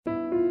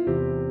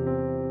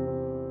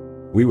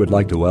We would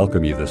like to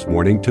welcome you this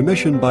morning to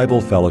Mission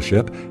Bible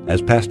Fellowship as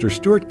Pastor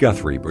Stuart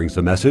Guthrie brings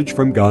a message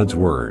from God's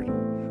Word.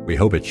 We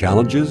hope it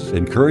challenges,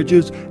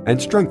 encourages,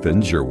 and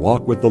strengthens your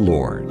walk with the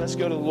Lord. Let's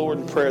go to the Lord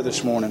in prayer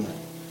this morning.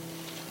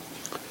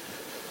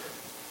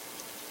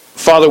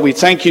 Father, we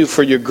thank you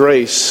for your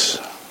grace,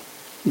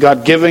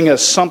 God, giving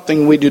us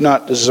something we do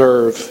not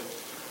deserve.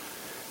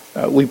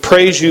 We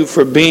praise you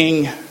for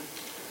being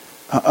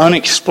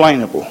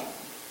unexplainable,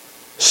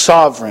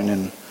 sovereign,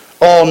 and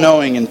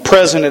all-knowing, and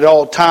present at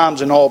all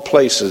times and all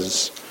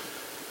places.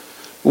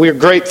 We are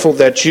grateful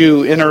that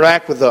you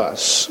interact with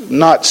us,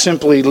 not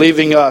simply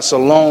leaving us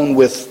alone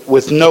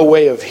with no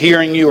way of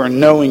hearing you or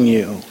knowing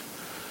you.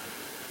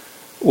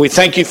 We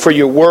thank you for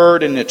your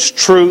word and its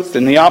truth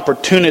and the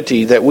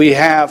opportunity that we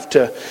have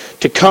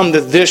to come to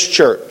this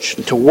church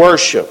and to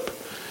worship,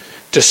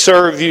 to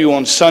serve you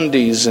on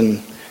Sundays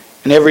and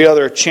every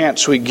other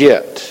chance we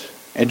get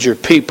as your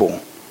people.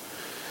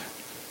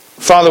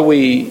 Father,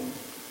 we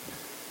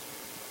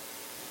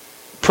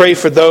pray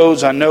for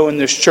those I know in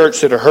this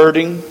church that are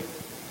hurting,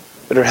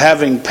 that are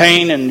having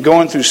pain and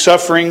going through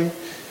suffering.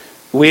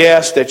 We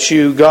ask that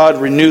you, God,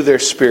 renew their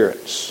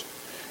spirits.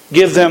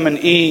 Give them an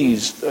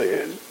ease.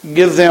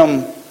 Give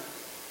them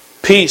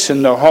peace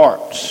in their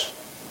hearts.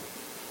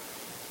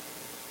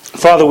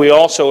 Father, we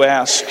also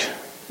ask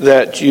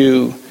that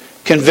you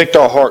convict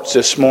our hearts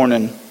this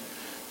morning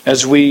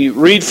as we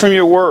read from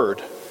your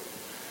word.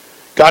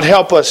 God,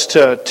 help us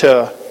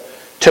to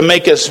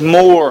make us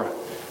more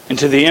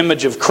into the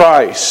image of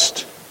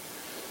Christ.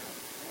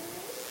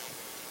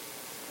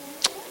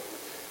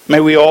 May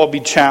we all be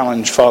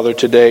challenged, Father,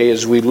 today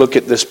as we look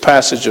at this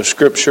passage of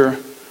Scripture,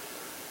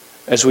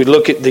 as we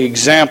look at the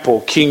example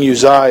King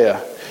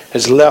Uzziah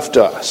has left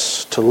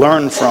us to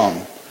learn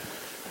from.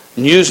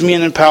 And use me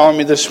and empower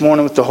me this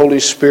morning with the Holy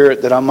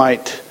Spirit that I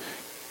might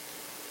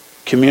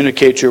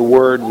communicate your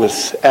word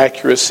with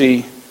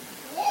accuracy,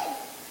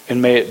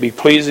 and may it be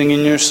pleasing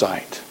in your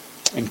sight.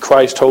 In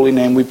Christ's holy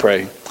name we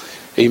pray.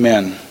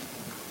 Amen.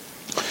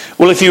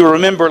 Well, if you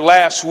remember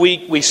last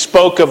week, we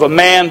spoke of a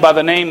man by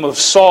the name of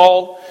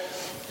Saul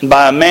and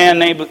by a man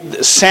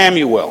named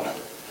Samuel.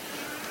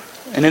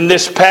 And in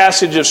this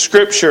passage of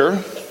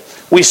Scripture,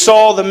 we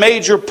saw the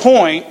major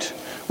point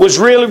was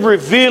really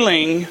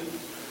revealing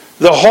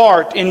the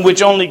heart in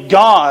which only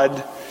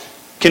God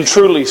can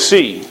truly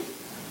see.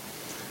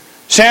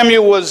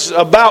 Samuel was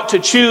about to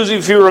choose,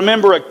 if you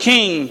remember, a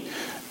king.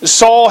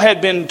 Saul had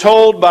been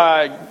told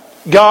by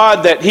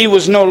God that he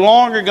was no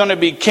longer going to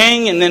be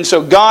king, and then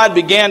so God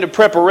began the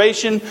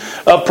preparation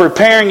of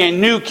preparing a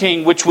new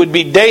king, which would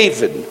be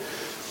David.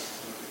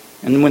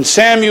 And when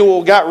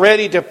Samuel got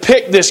ready to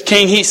pick this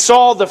king, he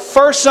saw the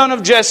first son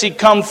of Jesse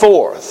come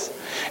forth.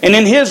 And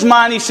in his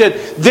mind he said,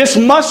 this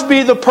must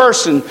be the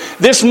person,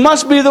 this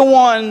must be the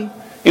one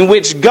in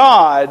which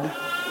God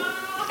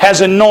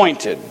has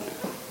anointed.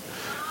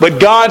 But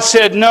God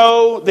said,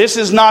 no, this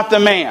is not the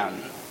man.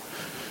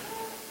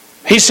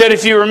 He said,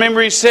 if you remember,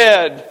 he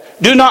said,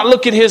 do not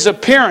look at his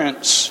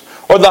appearance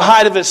or the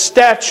height of his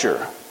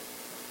stature,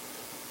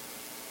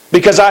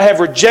 because I have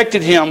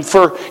rejected him.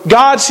 For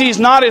God sees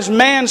not as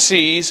man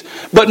sees,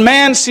 but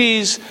man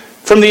sees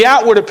from the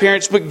outward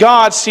appearance, but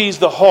God sees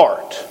the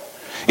heart.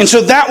 And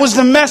so that was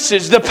the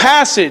message, the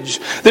passage,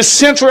 the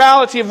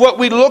centrality of what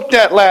we looked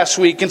at last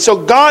week. And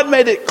so God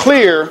made it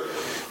clear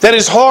that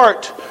his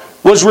heart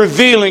was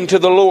revealing to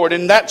the Lord,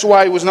 and that's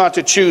why he was not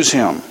to choose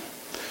him.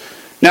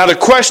 Now the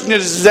question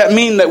is, does that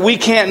mean that we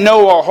can't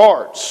know our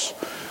hearts?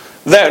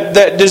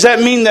 Does that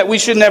mean that we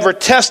should never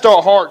test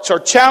our hearts or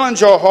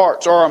challenge our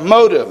hearts or our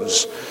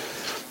motives?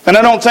 And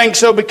I don't think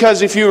so,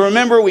 because if you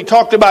remember, we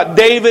talked about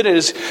David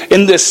as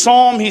in this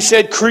psalm. He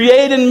said,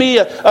 create in me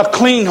a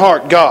clean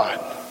heart, God.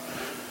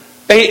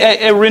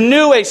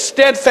 Renew a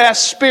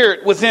steadfast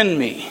spirit within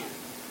me.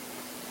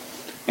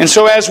 And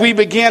so as we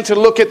began to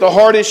look at the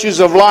hard issues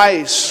of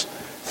life,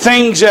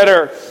 things that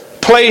are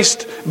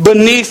placed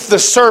beneath the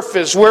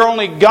surface, where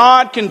only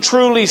God can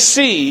truly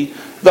see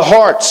the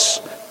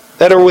hearts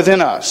that are within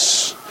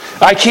us.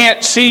 I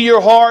can't see your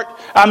heart.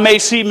 I may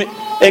see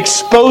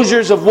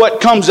exposures of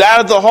what comes out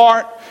of the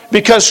heart,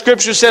 because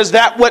Scripture says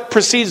that what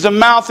precedes the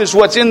mouth is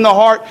what's in the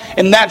heart,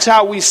 and that's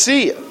how we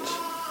see it.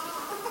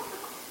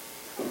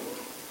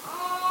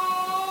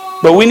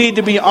 But we need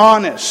to be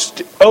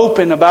honest,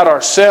 open about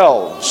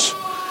ourselves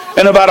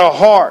and about our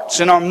hearts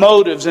and our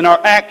motives and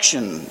our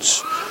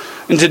actions.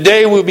 And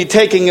today we'll be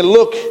taking a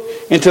look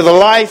into the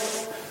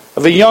life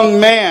of a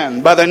young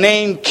man by the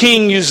name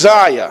King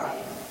Uzziah.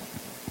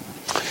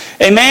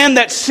 A man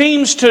that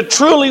seems to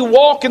truly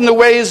walk in the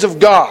ways of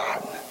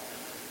God.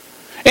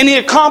 And he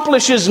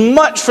accomplishes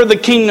much for the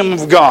kingdom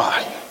of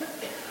God.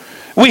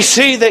 We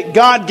see that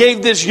God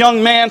gave this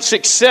young man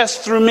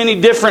success through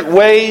many different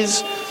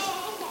ways.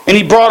 And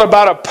he brought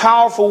about a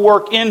powerful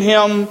work in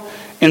him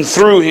and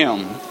through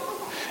him.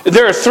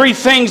 There are three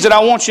things that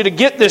I want you to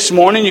get this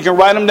morning. You can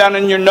write them down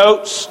in your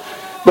notes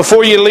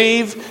before you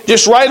leave.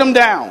 Just write them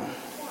down.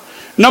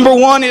 Number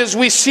one is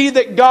we see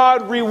that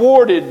God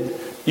rewarded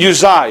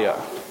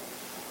Uzziah.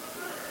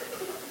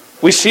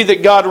 we see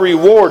that God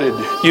rewarded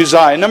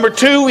Uzziah. Number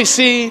 2, we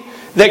see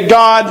that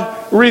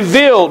God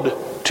revealed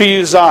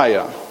to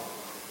Uzziah.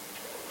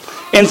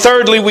 And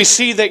thirdly, we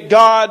see that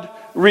God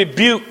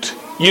rebuked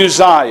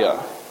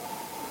Uzziah.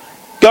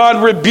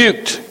 God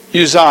rebuked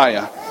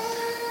Uzziah.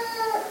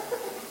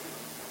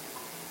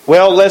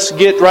 Well, let's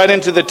get right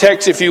into the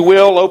text, if you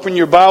will. Open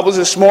your Bibles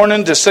this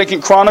morning to 2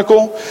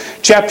 Chronicle,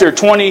 chapter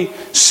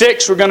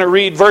 26. We're going to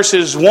read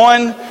verses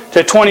 1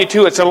 to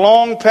 22. It's a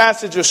long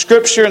passage of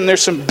Scripture, and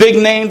there's some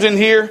big names in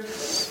here.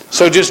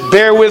 So just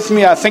bear with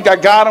me. I think I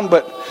got them,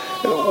 but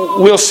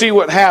we'll see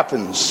what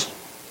happens.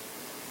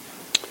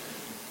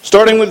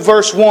 Starting with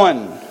verse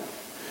 1.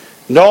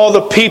 And all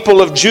the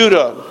people of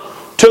Judah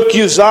took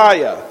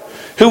Uzziah,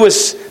 who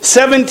was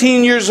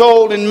 17 years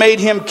old, and made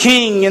him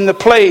king in the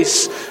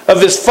place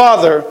of his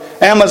father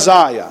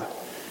Amaziah.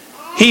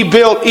 He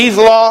built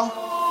Ethlah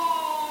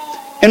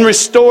and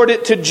restored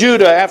it to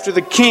Judah after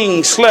the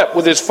king slept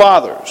with his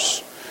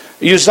fathers.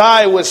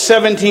 Uzziah was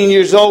 17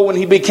 years old when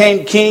he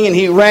became king, and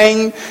he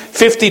reigned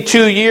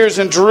 52 years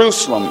in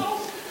Jerusalem.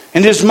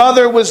 And his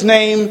mother was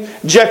named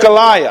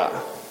Jechaliah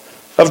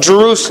of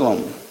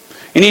Jerusalem.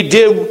 And he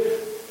did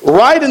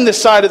right in the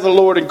sight of the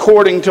Lord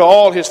according to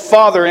all his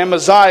father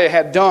Amaziah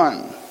had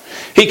done.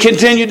 He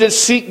continued to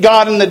seek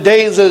God in the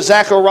days of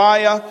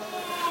Zechariah,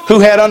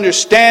 who had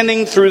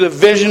understanding through the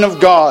vision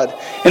of God.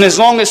 And as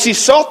long as he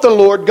sought the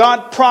Lord,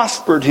 God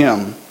prospered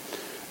him.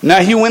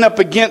 Now he went up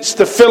against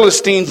the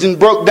Philistines and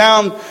broke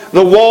down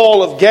the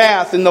wall of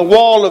Gath and the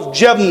wall of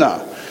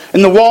Jebna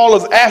and the wall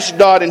of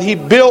Ashdod. And he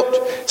built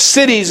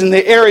cities in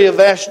the area of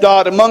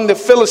Ashdod among the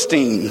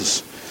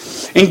Philistines.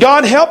 And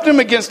God helped him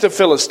against the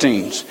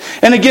Philistines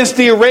and against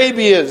the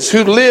Arabians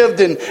who lived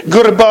in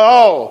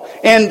Gurbaal,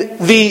 and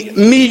the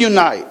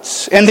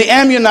Meunites. And the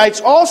Ammonites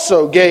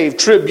also gave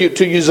tribute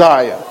to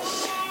Uzziah,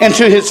 and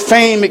to his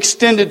fame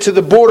extended to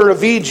the border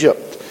of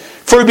Egypt,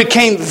 for he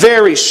became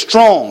very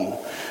strong.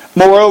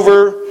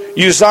 Moreover,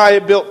 Uzziah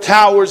built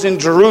towers in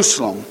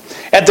Jerusalem,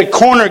 at the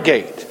corner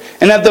gate,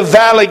 and at the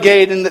valley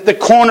gate, and at the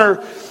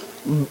corner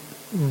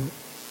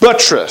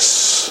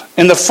buttress,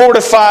 and the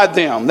fortified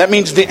them. That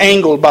means the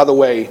angle, by the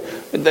way.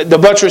 The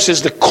buttress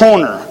is the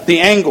corner,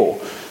 the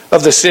angle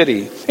of the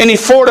city. And he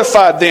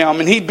fortified them,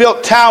 and he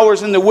built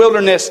towers in the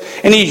wilderness,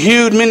 and he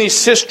hewed many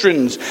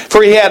cisterns,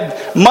 for he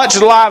had much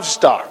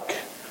livestock,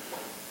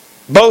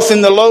 both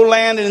in the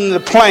lowland and in the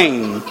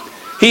plain.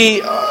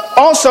 He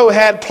also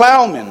had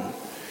plowmen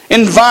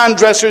and vine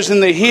dressers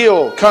in the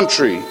hill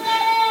country,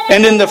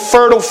 and in the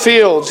fertile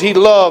fields he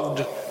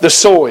loved the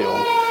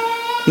soil.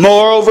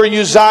 Moreover,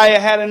 Uzziah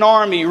had an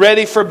army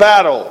ready for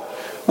battle,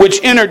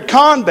 which entered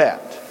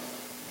combat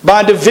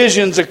by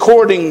divisions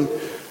according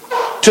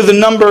to the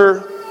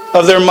number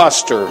of their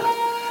muster,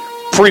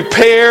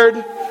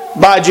 prepared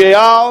by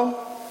Jael,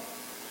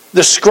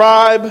 the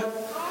scribe,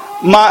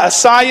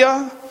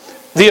 Maaseiah,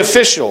 the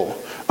official,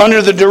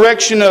 under the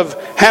direction of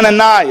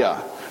Hananiah,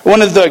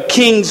 one of the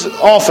king's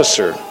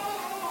officers.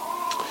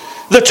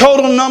 The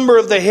total number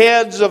of the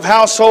heads of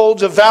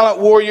households of valiant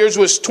warriors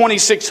was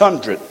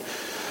 2,600.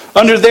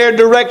 Under their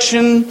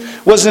direction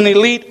was an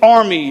elite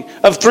army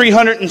of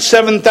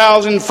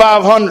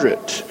 307,500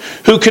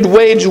 who could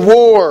wage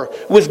war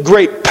with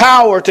great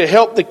power to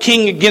help the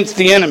king against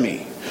the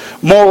enemy.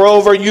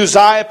 Moreover,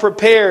 Uzziah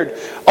prepared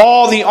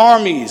all the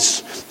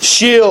armies,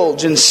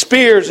 shields and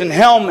spears and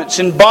helmets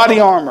and body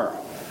armor,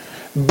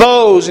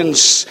 bows and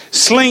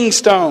sling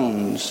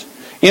stones.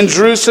 In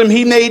Jerusalem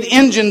he made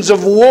engines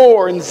of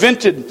war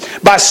invented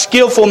by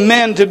skillful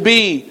men to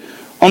be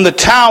on the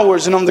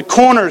towers and on the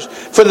corners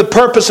for the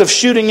purpose of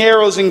shooting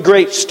arrows and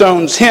great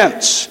stones.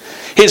 Hence,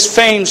 his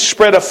fame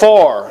spread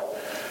afar,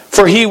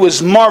 for he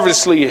was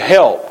marvelously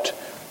helped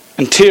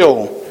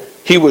until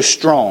he was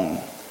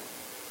strong.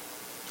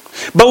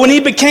 But when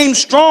he became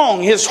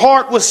strong, his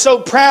heart was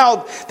so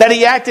proud that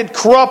he acted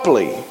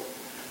corruptly.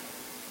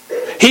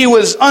 He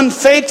was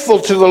unfaithful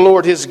to the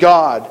Lord his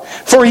God,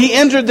 for he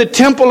entered the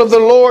temple of the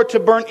Lord to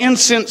burn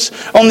incense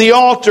on the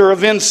altar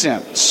of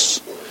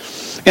incense.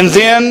 And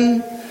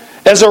then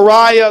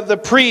Azariah the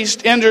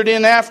priest entered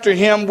in after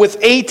him with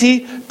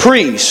 80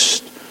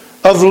 priests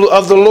of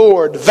the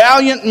Lord,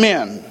 valiant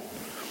men.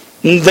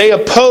 And they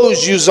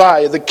opposed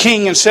Uzziah the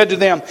king and said to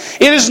them,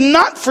 "It is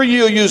not for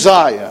you,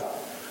 Uzziah,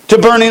 to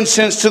burn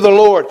incense to the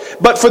Lord,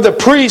 but for the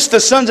priests, the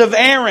sons of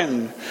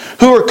Aaron,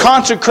 who are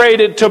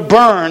consecrated to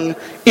burn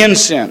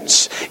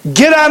incense.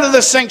 Get out of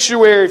the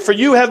sanctuary, for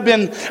you have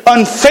been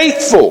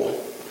unfaithful,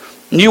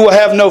 and you will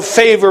have no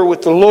favor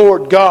with the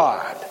Lord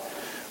God."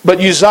 But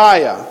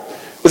Uzziah,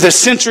 with a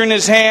censer in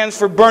his hands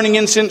for burning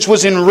incense,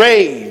 was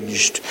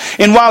enraged.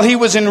 And while he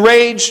was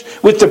enraged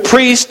with the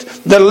priest,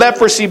 the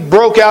leprosy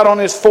broke out on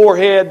his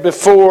forehead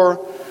before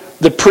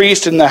the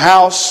priest in the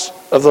house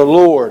of the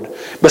Lord,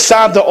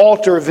 beside the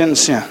altar of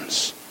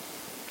incense.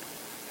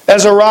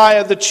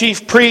 Azariah the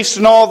chief priest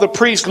and all the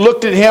priests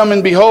looked at him,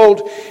 and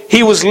behold,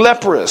 he was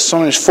leprous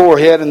on his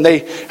forehead. And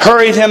they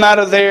hurried him out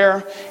of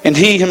there, and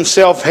he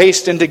himself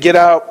hastened to get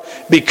out,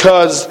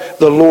 because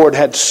the Lord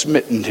had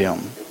smitten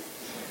him.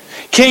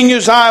 King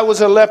Uzziah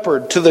was a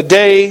leper to the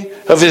day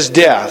of his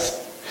death.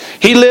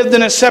 He lived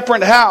in a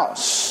separate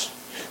house,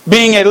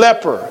 being a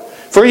leper,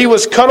 for he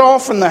was cut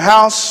off from the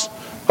house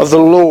of the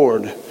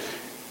Lord.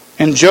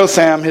 And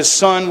Jotham, his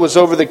son, was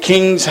over the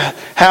king's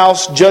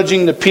house,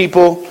 judging the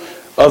people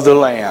of the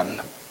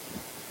land.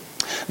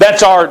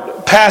 That's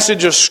our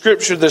passage of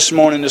Scripture this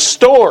morning, the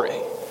story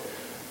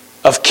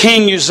of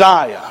King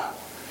Uzziah.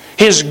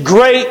 His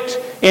great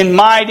and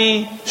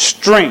mighty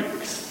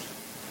strength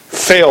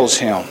fails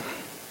him.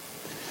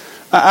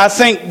 I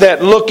think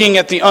that looking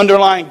at the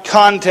underlying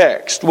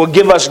context will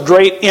give us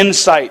great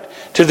insight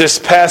to this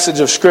passage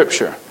of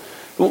Scripture.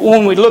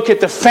 When we look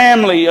at the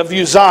family of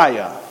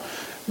Uzziah,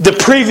 the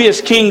previous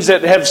kings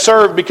that have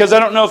served, because I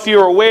don't know if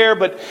you're aware,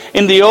 but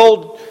in the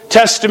Old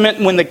Testament,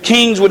 when the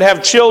kings would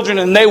have children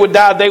and they would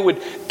die, they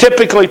would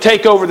typically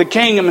take over the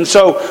kingdom. And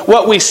so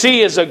what we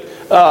see is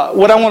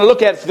what I want to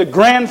look at is the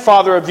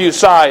grandfather of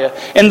Uzziah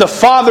and the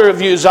father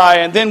of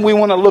Uzziah, and then we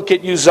want to look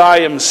at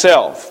Uzziah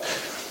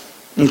himself.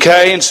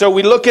 Okay, and so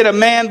we look at a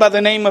man by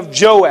the name of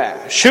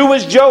Joash. Who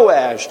was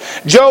Joash?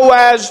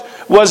 Joash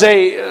was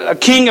a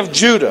king of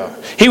Judah.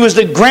 He was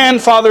the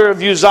grandfather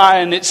of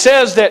Uzziah, and it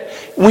says that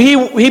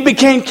he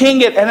became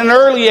king at an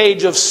early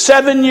age of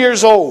 7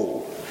 years old.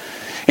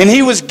 And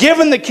he was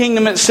given the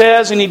kingdom, it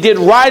says, and he did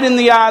right in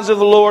the eyes of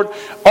the Lord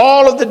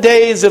all of the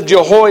days of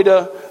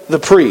Jehoiada the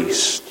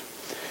priest.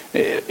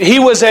 He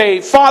was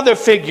a father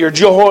figure,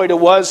 Jehoiada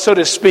was, so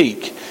to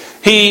speak.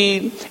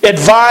 He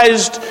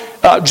advised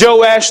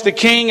Joash the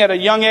king at a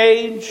young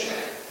age,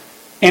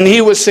 and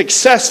he was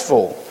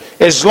successful.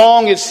 As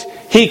long as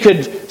he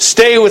could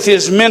stay with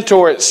his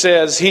mentor, it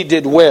says, he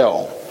did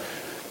well.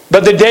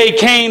 But the day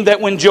came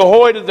that when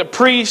Jehoiada the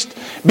priest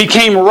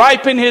became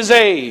ripe in his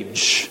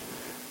age,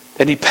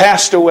 that he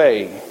passed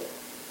away.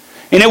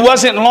 And it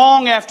wasn't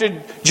long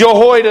after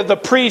Jehoiada the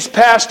priest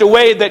passed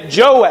away that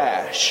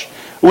Joash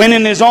went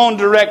in his own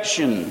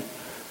direction.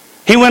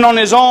 He went on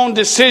his own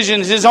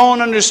decisions, his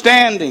own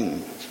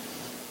understanding.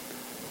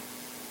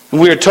 And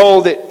we are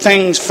told that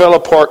things fell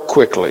apart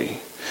quickly.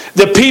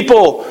 The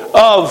people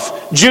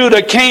of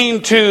Judah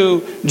came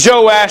to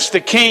Joash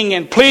the king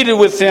and pleaded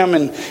with him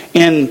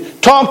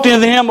and talked to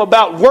him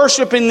about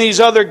worshiping these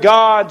other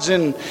gods.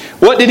 And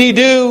what did he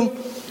do?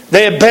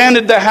 They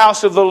abandoned the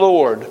house of the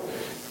Lord.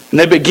 And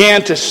they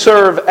began to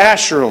serve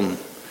Asherim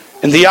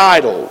and the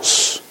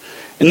idols.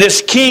 And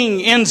this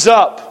king ends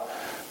up,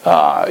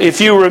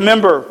 if you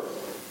remember,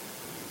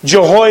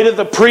 Jehoiada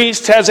the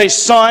priest has a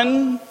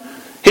son.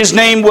 His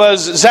name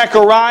was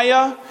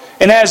Zechariah.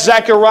 And as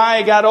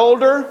Zechariah got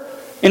older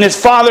and his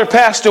father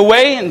passed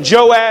away and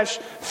Joash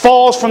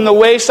falls from the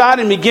wayside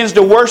and begins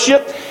to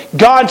worship,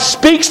 God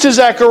speaks to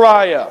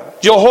Zechariah,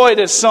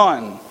 Jehoiada's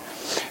son.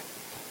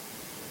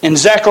 And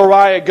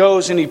Zechariah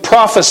goes and he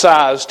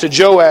prophesies to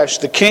Joash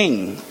the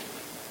king.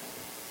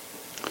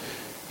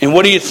 And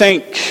what do you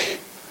think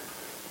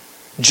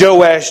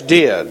Joash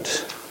did?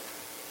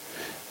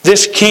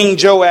 This King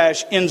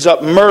Joash ends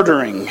up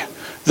murdering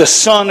the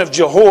son of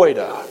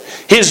Jehoiada,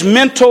 his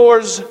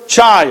mentor's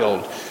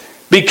child,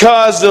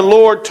 because the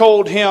Lord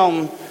told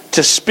him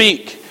to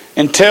speak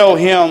and tell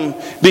him,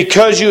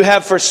 because you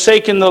have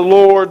forsaken the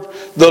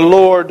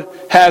Lord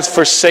has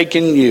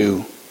forsaken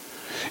you.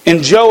 And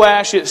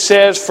Joash, it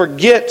says,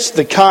 forgets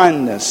the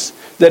kindness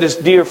that his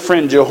dear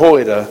friend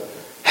Jehoiada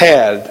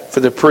had for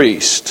the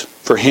priest,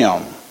 for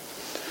him.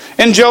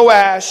 And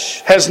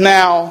Joash has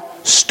now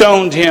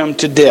stoned him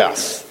to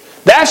death.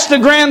 That's the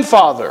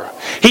grandfather.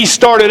 He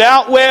started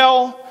out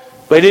well,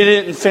 but he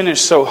didn't finish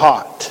so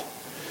hot.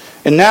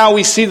 And now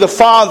we see the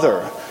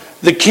father,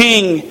 the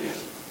king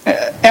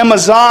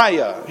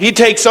Amaziah. He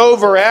takes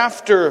over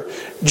after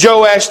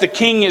Joash the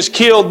king is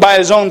killed by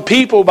his own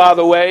people, by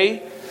the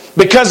way,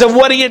 because of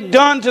what he had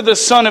done to the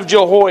son of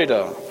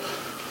Jehoiada.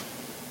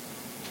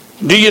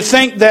 Do you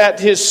think that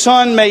his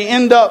son may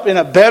end up in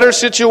a better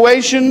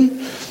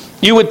situation?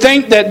 You would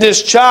think that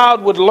this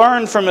child would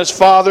learn from his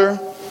father.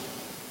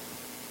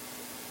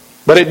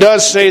 But it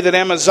does say that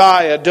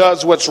Amaziah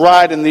does what's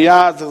right in the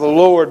eyes of the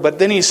Lord. But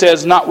then he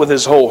says, not with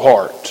his whole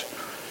heart.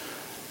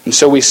 And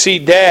so we see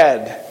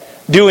Dad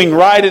doing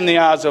right in the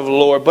eyes of the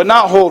Lord, but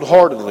not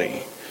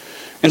wholeheartedly.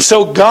 And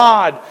so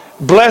God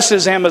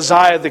blesses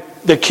Amaziah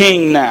the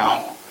king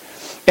now.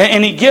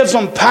 And he gives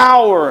him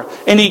power.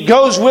 And he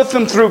goes with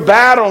them through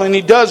battle. And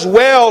he does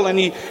well. And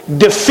he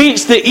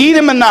defeats the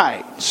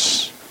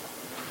Edomites.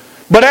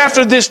 But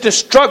after this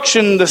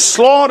destruction, the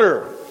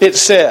slaughter, it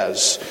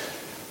says,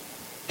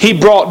 he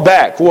brought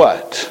back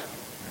what?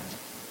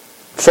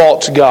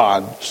 False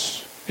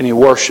gods. And he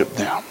worshipped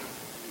them.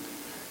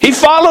 He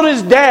followed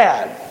his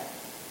dad.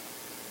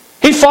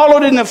 He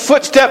followed in the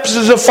footsteps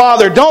of his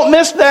father. Don't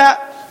miss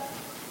that.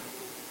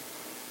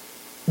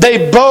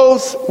 They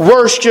both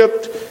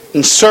worshipped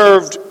and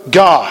served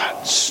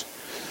gods.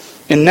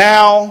 And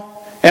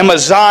now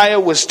Amaziah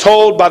was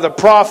told by the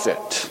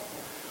prophet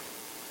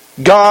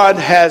God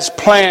has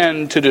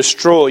planned to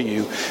destroy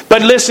you.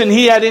 But listen,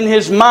 he had in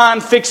his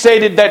mind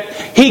fixated that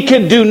he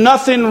could do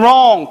nothing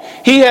wrong.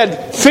 He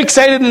had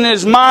fixated in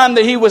his mind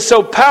that he was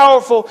so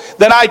powerful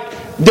that I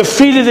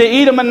defeated the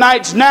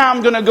Edomites. Now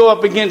I'm going to go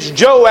up against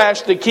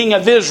Joash, the king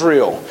of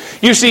Israel.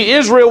 You see,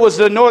 Israel was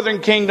the northern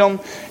kingdom.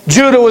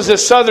 Judah was the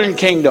southern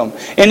kingdom.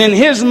 And in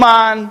his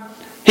mind,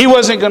 he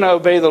wasn't going to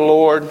obey the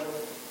Lord.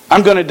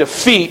 I'm going to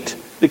defeat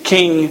the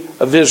king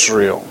of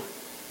Israel.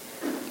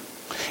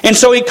 And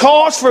so he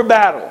calls for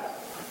battle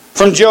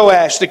from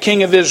Joash, the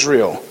king of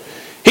Israel.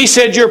 He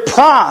said, your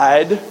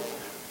pride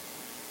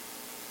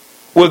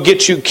will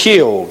get you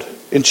killed,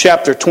 in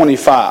chapter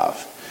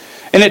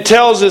 25. And it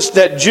tells us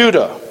that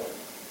Judah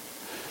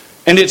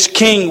and its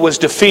king was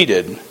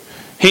defeated.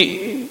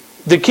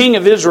 The king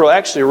of Israel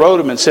actually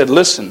wrote him and said,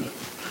 listen.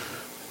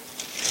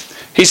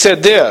 He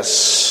said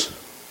this.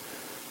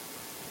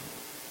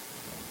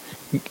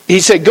 He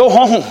said, go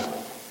home.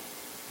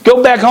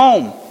 Go back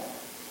home.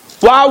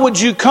 Why would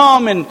you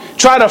come and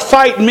try to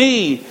fight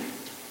me?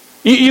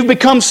 You've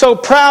become so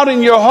proud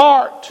in your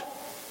heart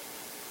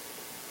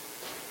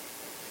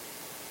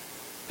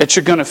that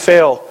you're going to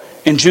fail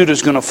and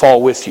Judah's going to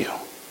fall with you.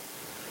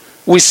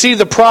 We see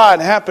the pride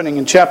happening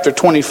in chapter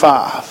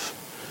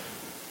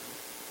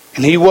 25.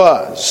 And he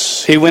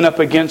went up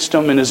against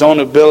him in his own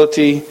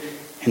ability,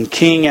 and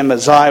King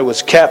Amaziah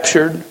was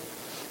captured.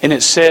 And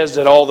it says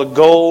that all the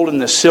gold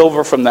and the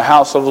silver from the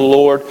house of the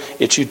Lord,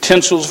 its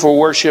utensils for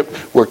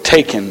worship, were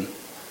taken.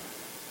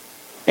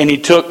 And he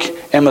took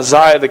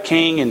Amaziah the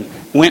king and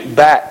went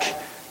back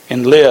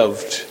and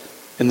lived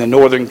in the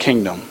northern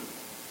kingdom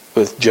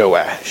with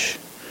Joash.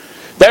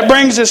 That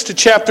brings us to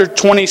chapter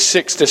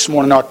 26 this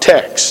morning, our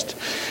text.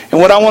 And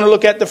what I want to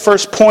look at, the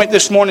first point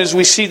this morning, is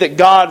we see that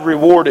God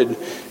rewarded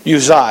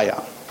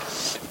Uzziah.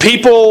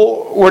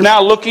 People were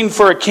now looking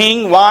for a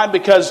king. Why?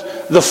 Because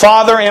the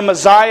father,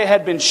 Amaziah,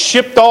 had been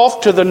shipped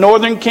off to the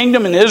northern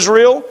kingdom in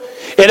Israel.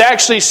 It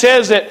actually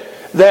says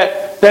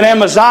that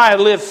Amaziah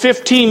lived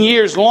 15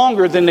 years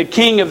longer than the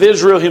king of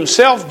Israel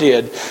himself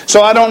did.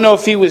 So I don't know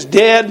if he was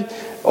dead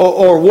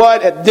or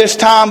what at this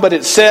time, but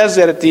it says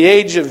that at the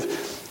age of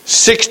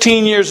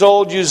 16 years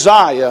old,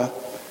 Uzziah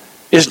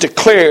is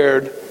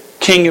declared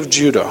king of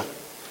Judah.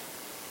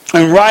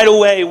 And right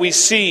away we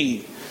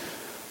see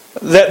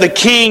that the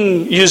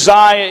king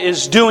Uzziah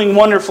is doing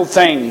wonderful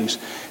things.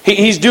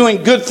 He's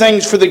doing good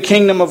things for the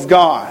kingdom of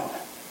God.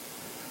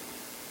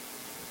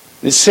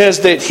 It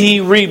says that he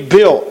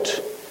rebuilt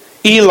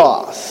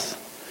Eloth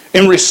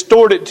and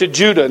restored it to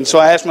Judah. And so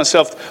I asked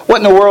myself, what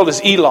in the world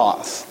is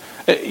Eloth?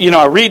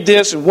 I read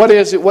this and what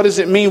is it? What does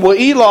it mean? Well,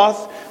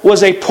 Eloth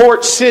was a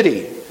port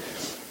city,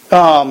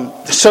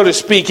 so to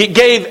speak. It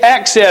gave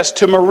access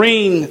to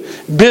marine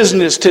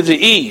business to the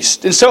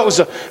east. And so it was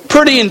a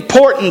pretty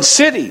important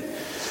city.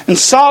 And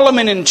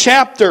Solomon in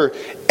chapter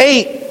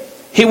 8,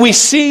 we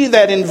see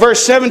that in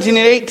verse 17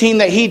 and 18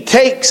 that he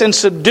takes and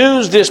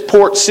subdues this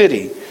port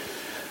city.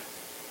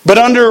 But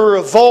under a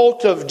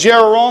revolt of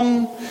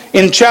Jeroboam,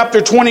 in chapter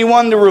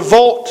 21, the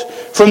revolt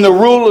from the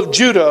rule of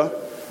Judah,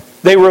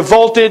 they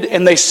revolted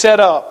and they set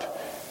up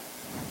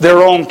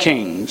their own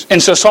kings.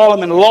 And so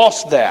Solomon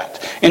lost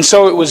that. And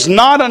so it was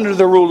not under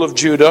the rule of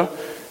Judah.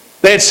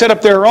 They had set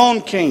up their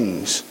own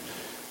kings.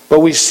 But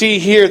we see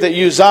here that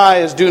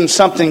Uzziah is doing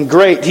something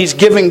great. He's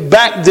giving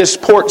back this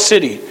port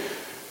city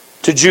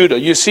to Judah.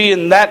 You see,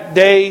 in that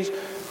day,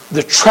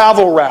 the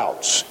travel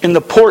routes in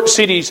the port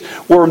cities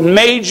were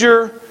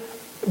major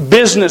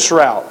business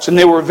routes, and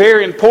they were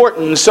very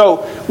important. And so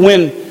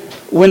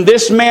when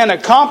this man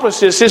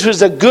accomplished this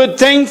was a good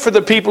thing for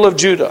the people of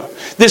Judah.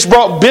 This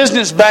brought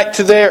business back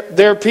to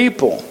their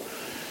people.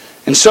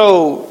 And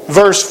so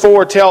verse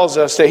 4 tells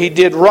us that he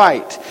did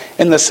right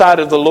in the sight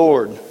of the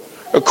Lord,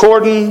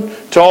 according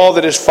to all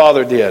that his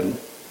father did.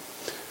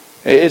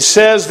 It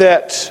says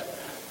that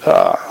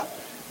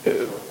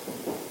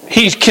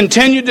he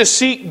continued to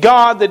seek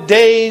God the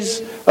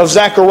days of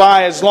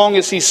Zechariah as long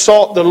as he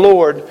sought the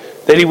Lord,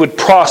 that he would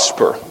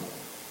prosper.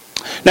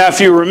 Now, if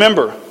you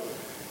remember,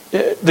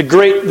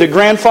 the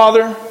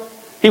grandfather,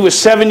 he was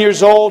 7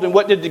 years old, and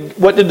what did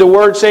the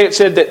word say? It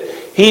said that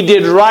he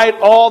did right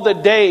all the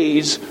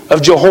days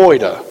of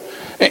Jehoiada.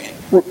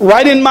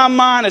 Right in my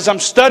mind, as I'm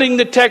studying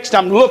the text,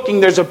 I'm looking,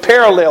 there's a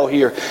parallel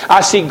here.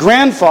 I see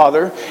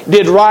grandfather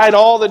did right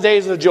all the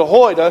days of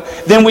Jehoiada.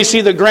 Then we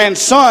see the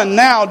grandson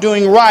now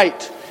doing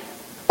right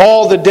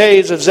all the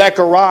days of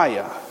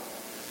Zechariah.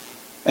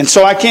 And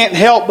so I can't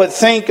help but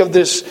think of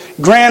this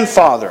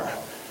grandfather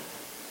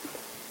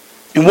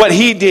and what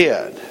he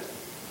did.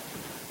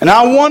 And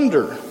I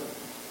wonder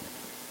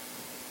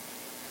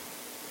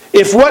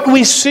if what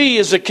we see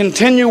is a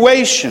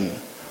continuation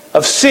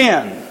of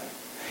sin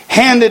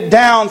handed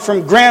down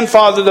from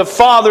grandfather to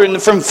father and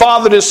from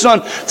father to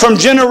son, from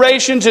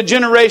generation to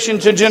generation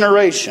to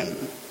generation.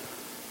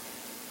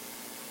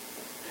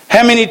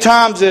 How many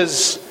times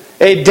as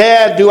a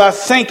dad do I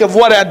think of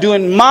what I do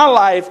in my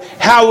life,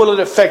 how will it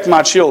affect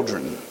my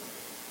children?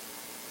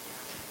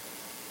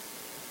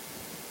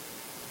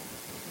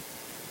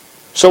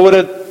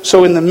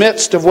 So in the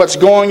midst of what's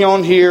going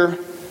on here,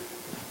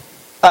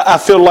 I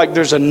feel like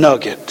there's a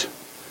nugget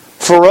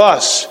for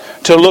us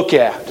to look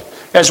at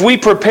as we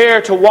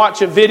prepare to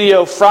watch a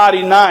video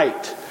Friday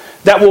night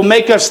that will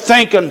make us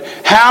think on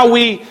how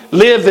we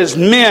live as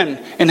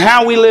men and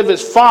how we live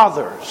as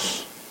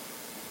fathers.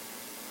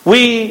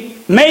 We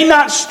may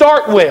not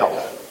start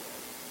well,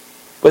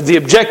 but the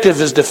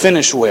objective is to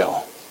finish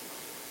well.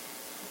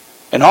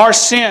 And our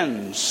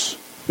sins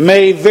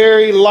may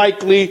very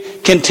likely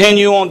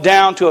continue on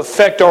down to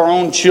affect our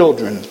own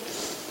children.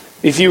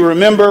 If you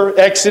remember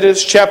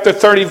Exodus chapter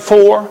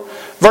 34,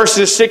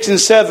 verses 6 and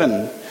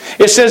 7,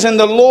 it says, "And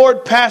the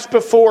Lord passed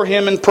before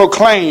him and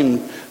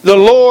proclaimed, the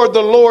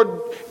Lord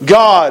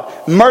God,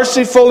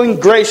 merciful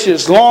and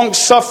gracious,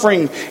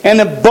 long-suffering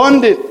and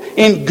abundant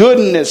in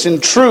goodness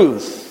and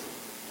truth,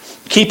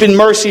 keeping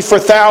mercy for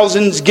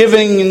thousands,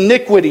 giving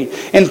iniquity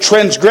and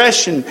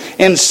transgression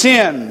and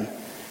sin,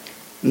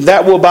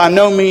 that will by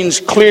no means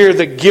clear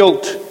the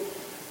guilt,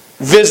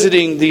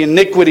 visiting the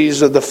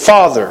iniquities of the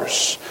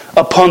fathers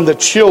upon the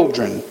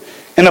children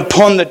and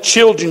upon the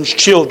children's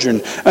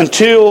children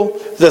until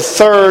the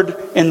third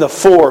and the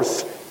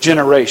fourth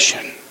generation."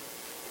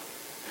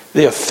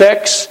 The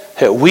effects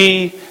that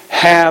we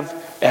have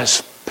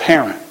as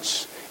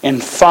parents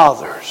and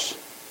fathers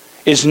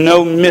is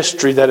no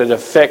mystery that it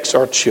affects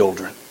our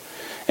children.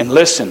 And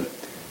listen,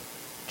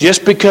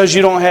 just because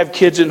you don't have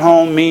kids at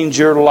home means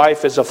your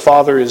life as a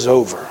father is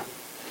over.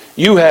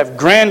 You have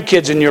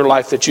grandkids in your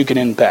life that you can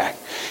impact.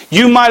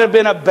 You might have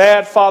been a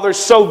bad father,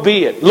 so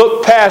be it.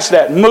 Look past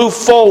that. Move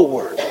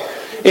forward.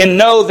 And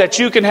know that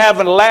you can have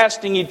a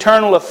lasting,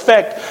 eternal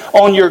effect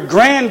on your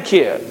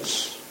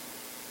grandkids.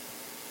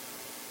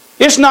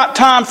 It's not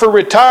time for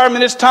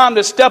retirement. It's time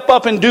to step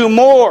up and do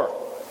more.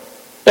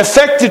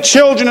 Affect the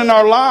children in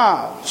our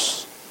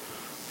lives.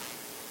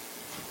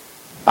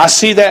 I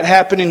see that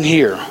happening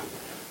here.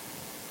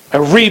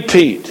 A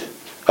repeat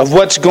of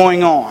what's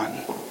going on.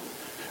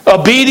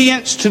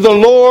 Obedience to the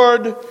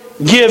Lord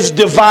gives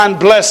divine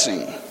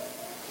blessing.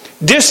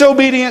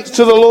 Disobedience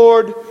to the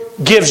Lord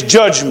gives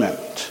judgment.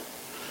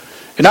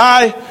 And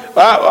I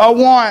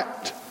want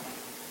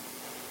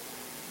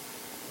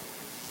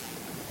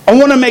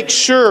to make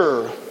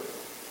sure,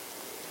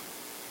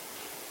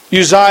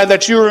 Uzziah,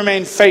 that you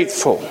remain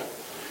faithful.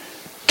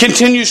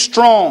 Continue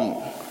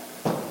strong.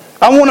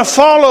 I want to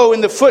follow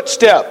in the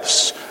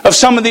footsteps of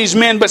some of these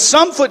men, but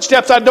some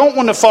footsteps I don't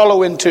want to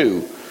follow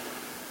into.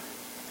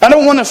 I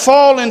don't want to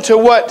fall into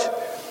what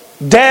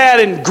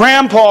Dad and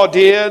Grandpa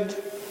did.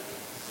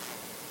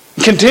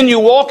 Continue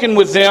walking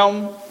with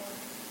them.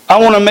 I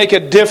want to make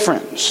a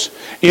difference.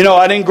 You know,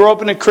 I didn't grow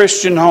up in a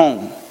Christian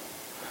home.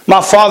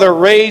 My father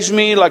raised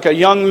me like a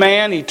young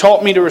man. He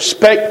taught me to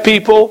respect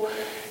people.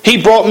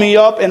 He brought me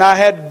up, and I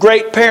had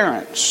great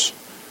parents.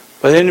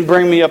 But they didn't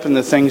bring me up in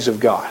the things of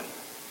God.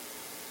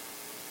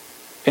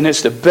 And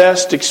it's the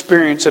best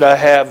experience that I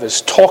have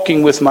is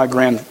talking with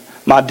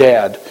my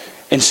dad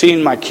and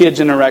seeing my kids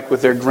interact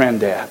with their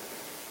granddad.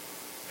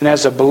 And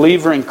as a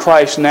believer in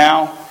Christ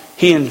now,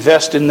 he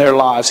invests in their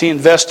lives. He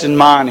invests in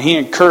mine. He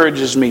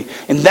encourages me.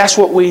 And that's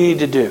what we need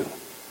to do.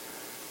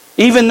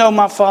 Even though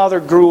my father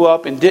grew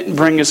up and didn't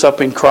bring us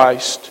up in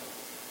Christ,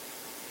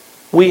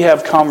 we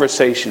have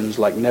conversations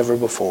like never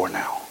before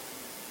now.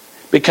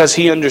 Because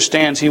he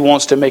understands he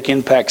wants to make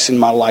impacts in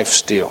my life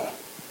still.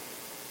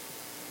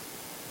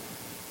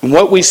 And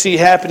what we see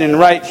happening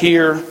right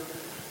here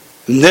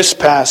in this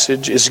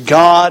passage is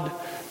God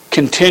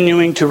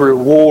continuing to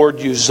reward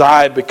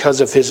Uzziah because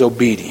of his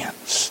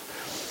obedience.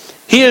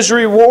 He is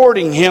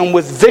rewarding him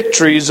with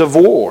victories of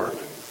war.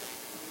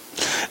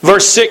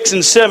 Verse 6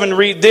 and 7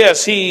 read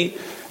this.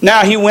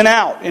 Now he went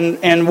out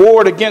and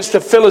warred against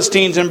the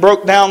Philistines and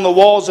broke down the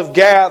walls of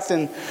Gath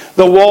and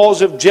the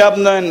walls of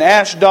Jebna and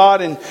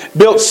Ashdod and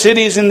built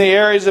cities in the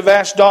areas of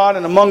Ashdod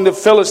and among the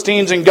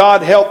Philistines. And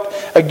God helped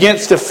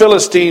against the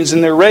Philistines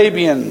and the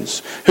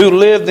Arabians who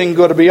lived in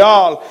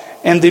Gurbaal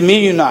and the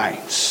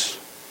Meunites.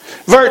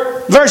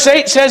 Verse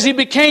 8 says he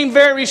became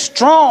very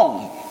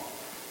strong.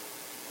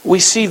 We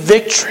see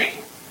victory.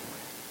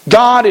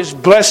 God is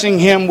blessing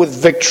him with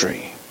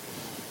victory.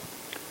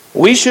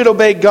 We should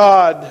obey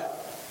God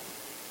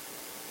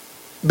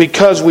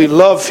because we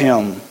love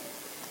Him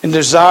and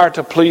desire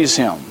to please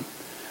Him.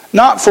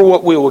 Not for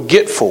what we will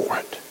get for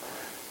it,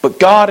 but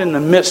God in the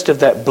midst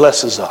of that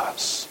blesses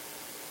us.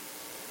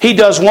 He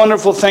does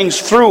wonderful things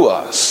through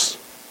us.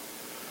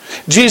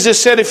 Jesus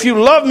said, if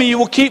you love me, you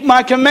will keep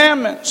my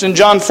commandments in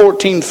John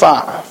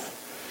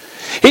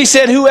 14:5. He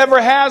said, whoever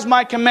has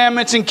my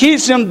commandments and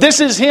keeps them, this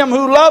is him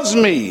who loves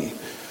me.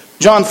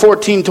 John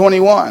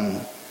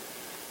 14:21.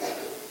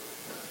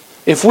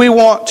 If we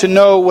want to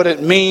know what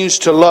it means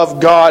to love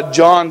God,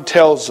 John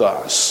tells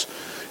us,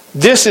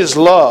 this is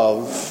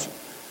love.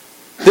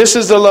 This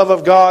is the love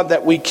of God,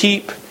 that we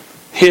keep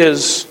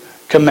His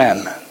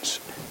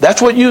commandments.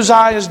 That's what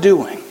Uzziah is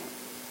doing.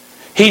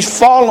 He's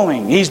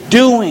following, he's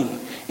doing,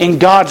 and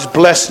God's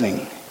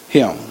blessing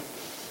him.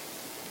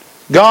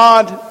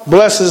 God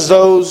blesses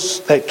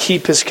those that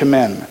keep His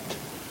commandment.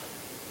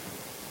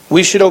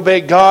 We should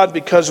obey God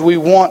because we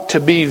want to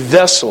be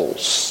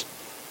vessels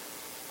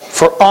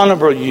for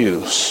honorable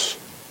use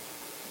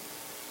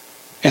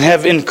and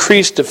have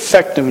increased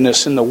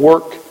effectiveness in the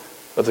work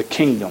of the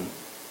kingdom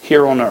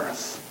here on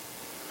earth.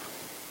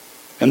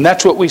 And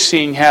that's what we're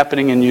seeing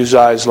happening in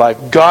Uzziah's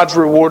life. God's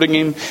rewarding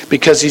him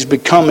because he's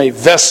become a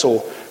vessel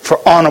for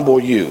honorable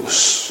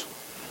use.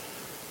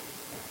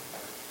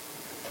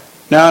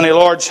 Now in a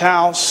large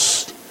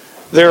house,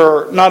 there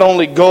are not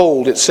only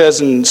gold, it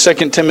says in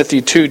 2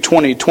 Timothy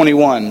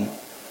 2:20-21,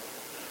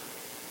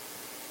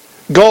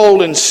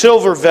 gold and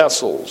silver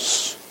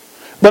vessels,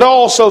 but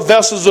also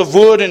vessels of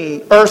wood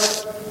and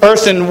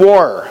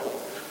earthenware,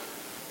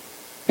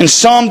 and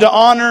some to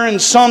honor and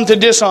some to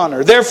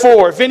dishonor.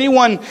 Therefore, if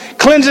anyone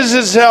cleanses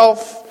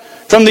himself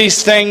from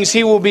these things,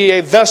 he will be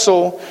a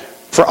vessel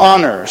for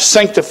honor,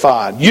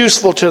 sanctified,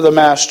 useful to the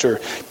master,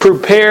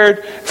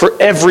 prepared for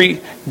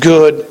every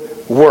good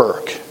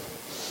work.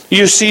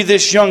 You see,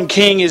 this young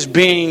king is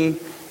being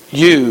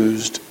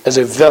used as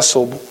a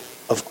vessel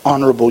of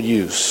honorable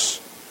use.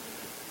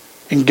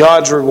 And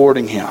God's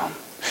rewarding him.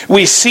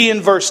 We see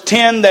in verse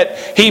 10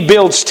 that he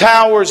builds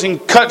towers and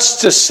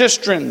cuts the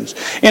cisterns.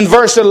 In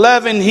verse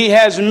 11, he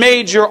has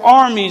major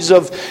armies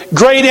of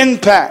great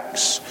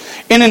impacts.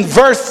 And in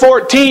verse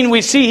 14,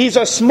 we see he's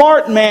a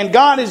smart man.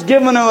 God has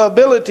given him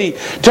ability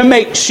to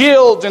make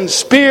shields and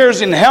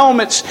spears and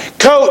helmets,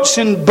 coats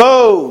and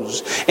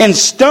bows, and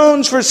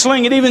stones for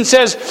sling. It even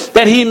says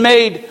that he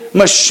made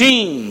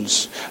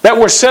machines that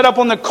were set up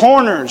on the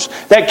corners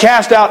that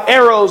cast out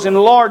arrows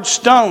and large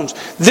stones.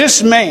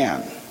 This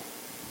man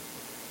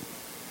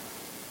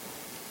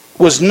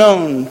was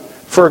known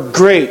for a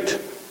great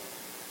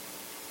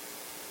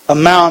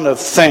amount of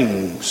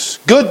things,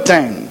 good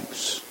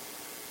things.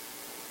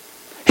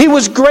 He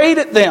was great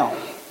at them.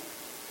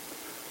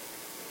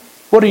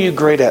 What are you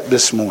great at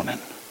this morning?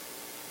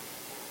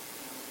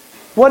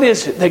 What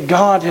is it that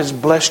God has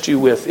blessed you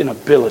with in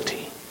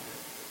ability?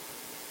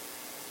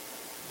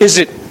 Is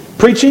it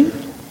preaching?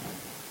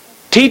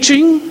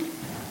 Teaching?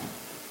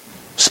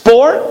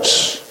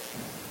 Sports?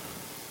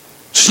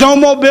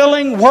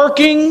 Snowmobiling?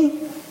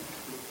 Working?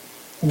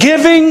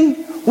 Giving?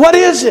 What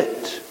is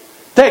it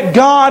that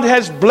God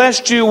has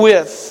blessed you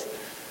with?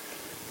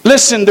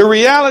 Listen, the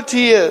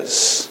reality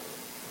is,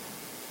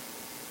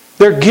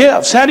 they're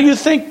gifts. How do you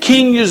think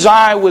King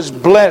Uzziah was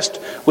blessed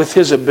with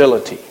his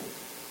ability?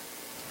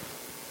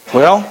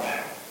 Well,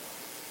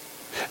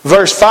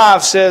 verse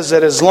 5 says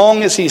that as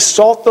long as he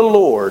sought the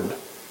Lord,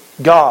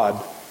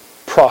 God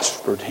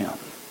prospered him.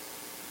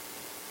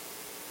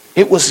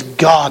 It was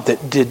God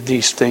that did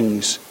these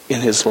things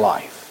in his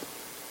life.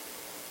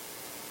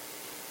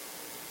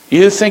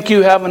 You think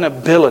you have an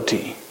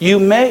ability. You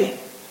may.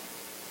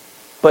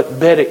 But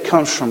bet it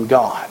comes from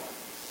God.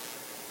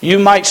 You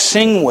might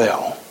sing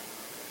well.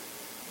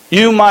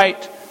 You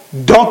might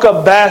dunk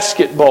a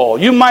basketball.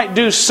 You might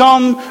do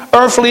some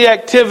earthly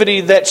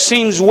activity that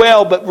seems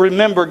well, but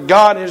remember,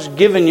 God has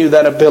given you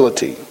that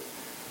ability.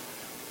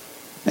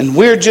 And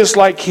we're just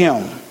like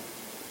him,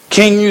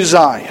 King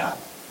Uzziah.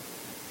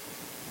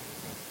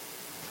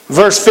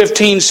 Verse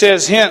 15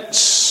 says,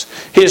 hence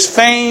his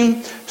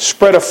fame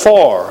spread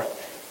afar,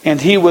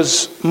 and he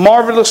was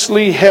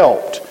marvelously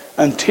helped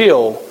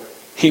until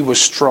he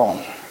was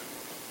strong.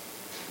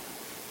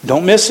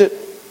 Don't miss it.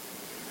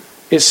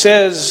 It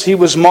says he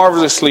was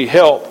marvelously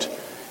helped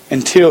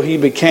until he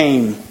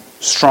became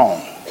strong.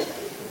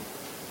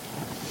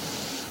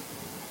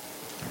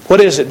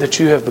 What is it that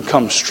you have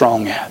become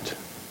strong at?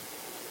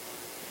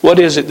 What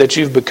is it that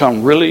you've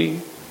become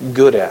really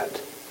good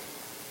at?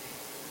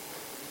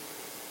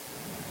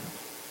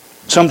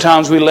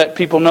 Sometimes we let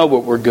people know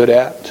what we're good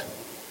at.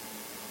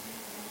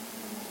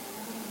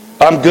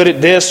 I'm good at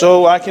this,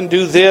 oh, I can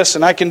do this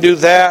and I can do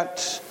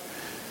that.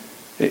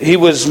 He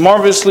was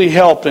marvelously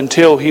helped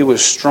until he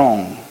was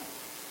strong.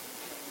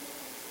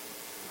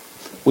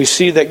 We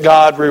see that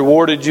God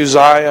rewarded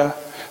Uzziah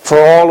for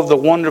all of the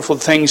wonderful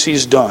things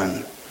he's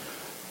done.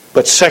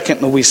 But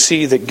secondly, we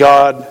see that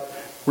God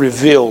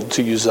revealed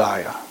to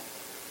Uzziah.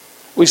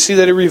 We see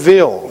that he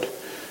revealed.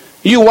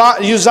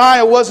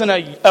 Uzziah wasn't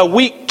a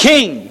weak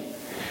king.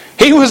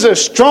 He was a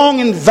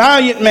strong and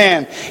valiant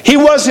man. He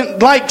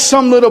wasn't like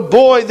some little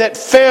boy that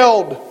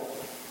failed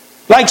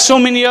like so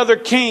many other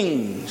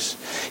kings.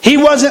 He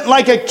wasn't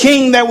like a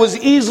king that was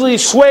easily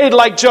swayed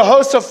like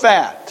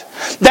Jehoshaphat,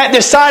 that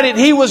decided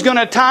he was going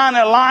to tie an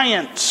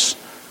alliance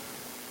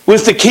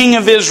with the king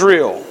of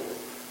Israel.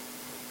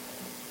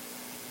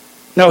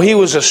 No, he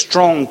was a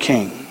strong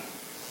king.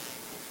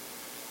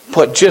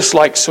 But just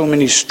like so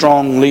many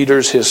strong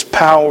leaders, his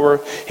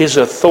power, his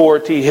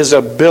authority, his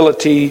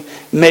ability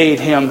made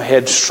him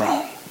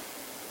headstrong.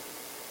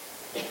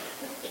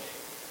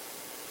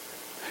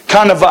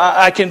 Kind of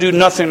I can do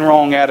nothing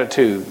wrong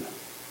attitude.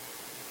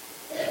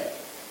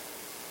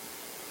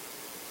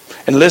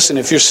 And listen,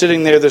 if you're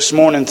sitting there this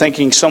morning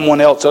thinking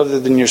someone else other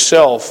than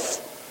yourself,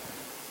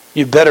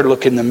 you better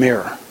look in the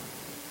mirror.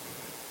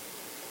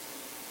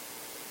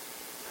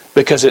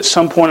 Because at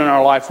some point in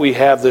our life we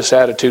have this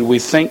attitude. We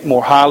think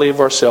more highly of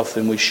ourselves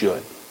than we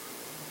should.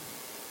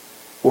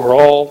 We're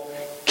all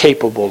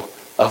capable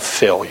of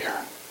failure.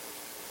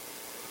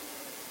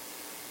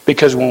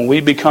 Because when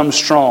we become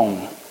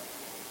strong,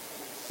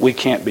 we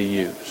can't be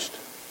used.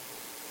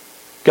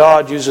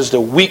 God uses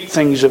the weak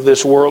things of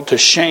this world to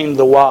shame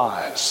the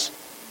wise.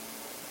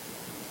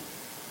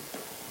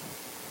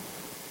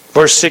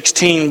 Verse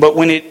 16, but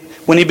when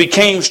he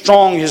became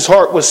strong, his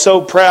heart was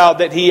so proud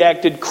that he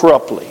acted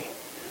corruptly.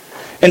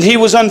 And he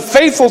was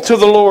unfaithful to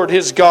the Lord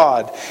his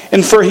God.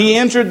 And for he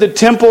entered the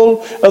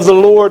temple of the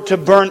Lord to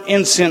burn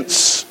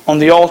incense on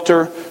the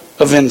altar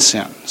of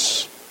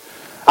incense.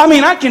 I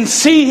mean, I can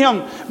see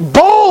him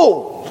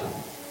bold,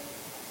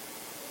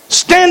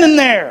 standing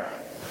there,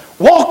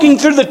 walking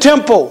through the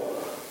temple,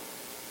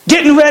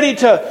 getting ready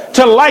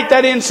to light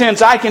that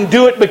incense. I can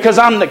do it because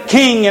I'm the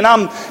king and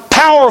I'm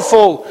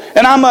powerful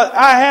and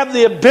I have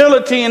the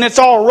ability and it's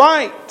all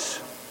right.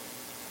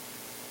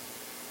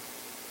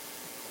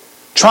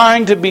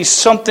 Trying to be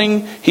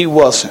something he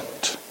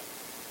wasn't.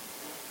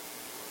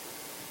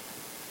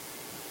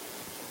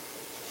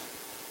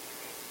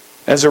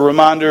 As a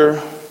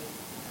reminder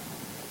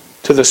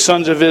to the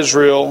sons of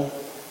Israel,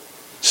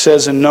 it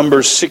says in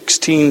Numbers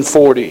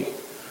 16:40,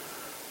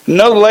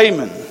 no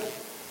layman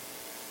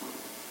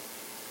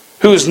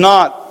who is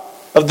not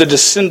of the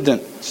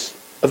descendants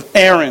of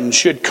Aaron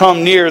should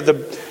come near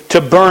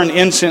to burn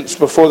incense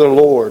before the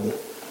Lord,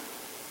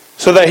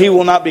 so that he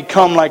will not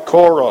become like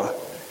Korah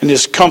and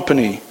his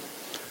company,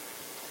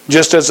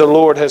 just as the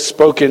Lord has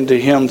spoken to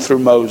him through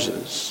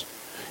Moses.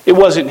 It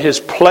wasn't his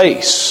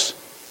place.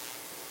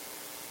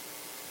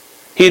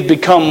 He had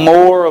become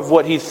more of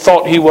what he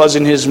thought he was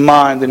in his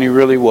mind than he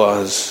really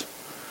was.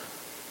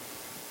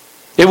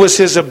 It was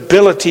his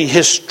ability,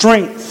 his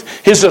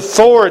strength, his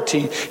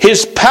authority,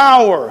 his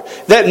power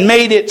that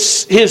made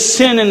his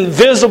sin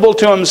invisible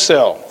to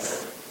himself.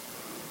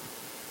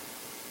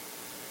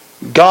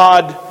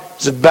 God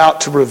is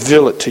about to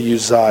reveal it to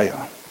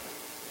Uzziah.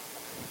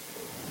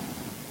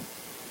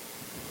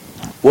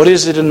 What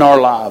is it in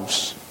our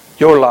lives,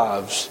 your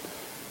lives,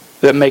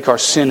 that make our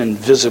sin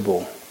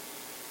invisible?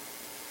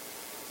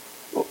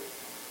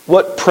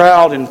 What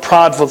proud and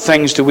prideful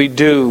things do we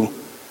do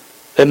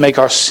that make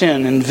our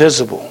sin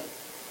invisible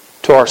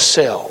to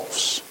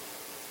ourselves?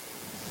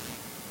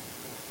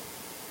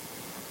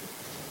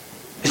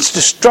 It's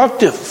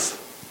destructive.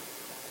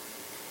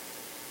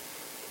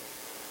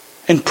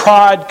 And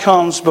pride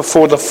comes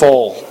before the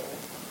fall.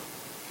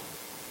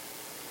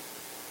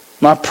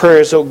 My prayer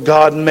is, oh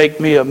God, make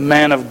me a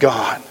man of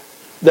God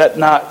that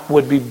not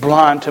would be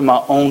blind to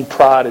my own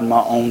pride and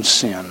my own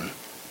sin.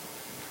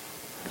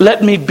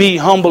 Let me be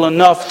humble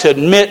enough to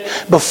admit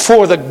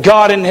before the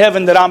God in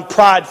heaven that I'm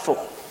prideful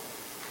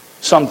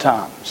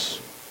sometimes.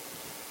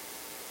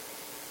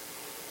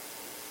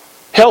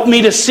 Help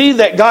me to see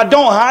that, God.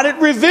 Don't hide it,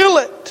 reveal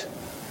it.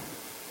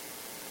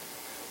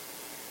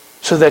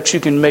 So that you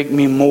can make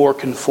me more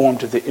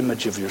conformed to the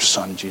image of your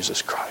Son,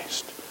 Jesus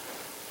Christ.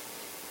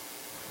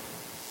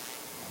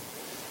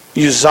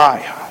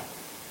 Uzziah,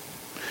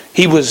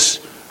 he was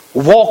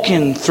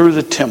walking through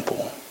the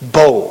temple,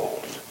 bold.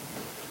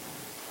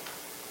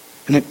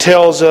 And it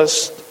tells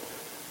us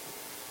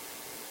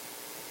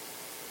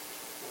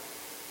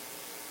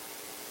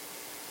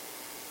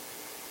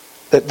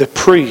that the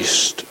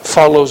priest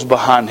follows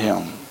behind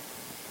him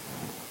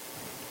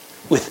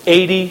with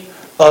 80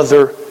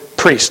 other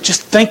priests.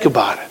 Just think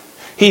about it.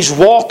 He's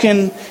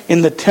walking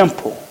in the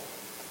temple.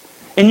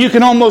 And you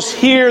can almost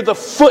hear the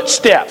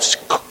footsteps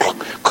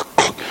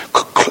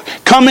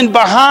coming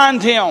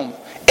behind him.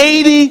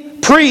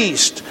 80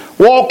 priests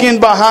walking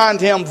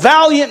behind him.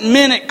 Valiant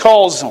men, it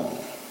calls them.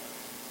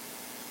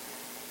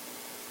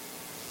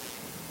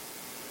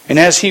 And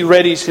as he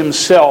readies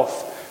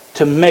himself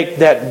to make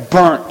that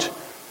burnt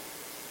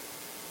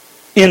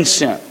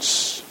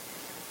incense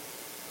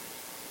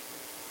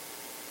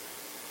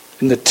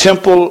in the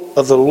temple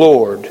of the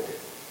Lord,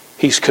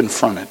 he's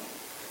confronted.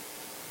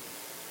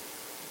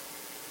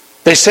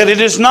 They said, it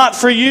is not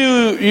for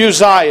you,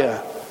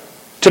 Uzziah,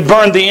 to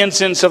burn the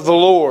incense of the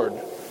Lord,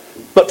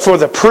 but for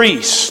the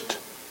priest.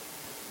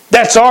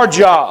 That's our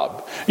job.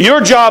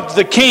 Your job's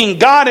the king.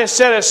 God has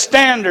set a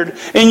standard,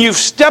 and you've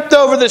stepped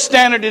over the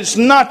standard. It's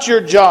not your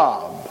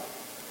job.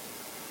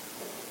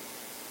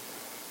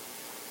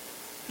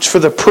 It's for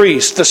the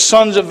priests, the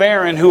sons of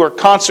Aaron, who are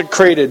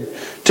consecrated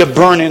to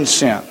burn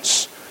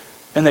incense.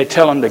 And they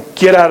tell him to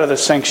get out of the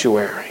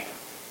sanctuary.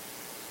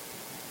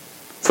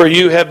 For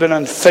you have been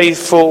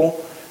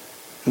unfaithful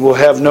and will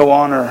have no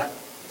honor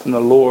from the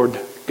Lord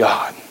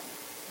God.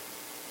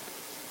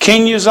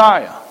 King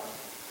Uzziah,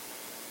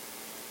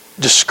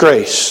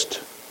 disgraced.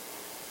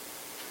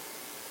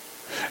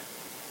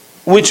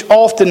 Which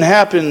often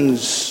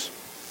happens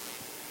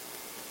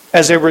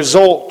as a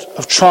result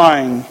of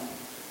trying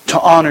to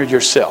honor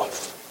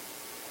yourself.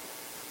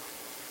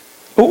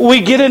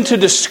 We get into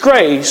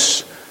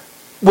disgrace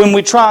when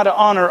we try to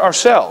honor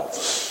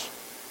ourselves.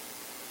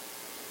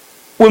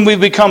 When we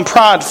become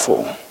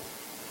prideful.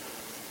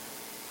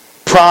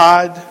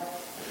 Pride,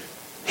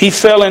 he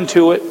fell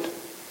into it.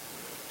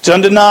 It's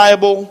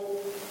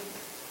undeniable.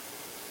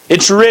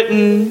 It's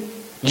written.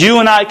 You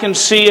and I can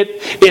see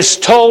it. It's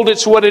told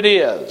it's what it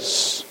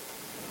is.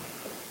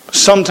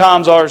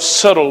 Sometimes are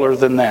subtler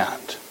than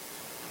that.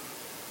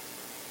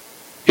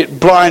 It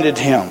blinded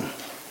him.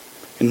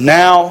 And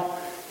now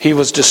he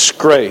was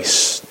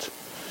disgraced.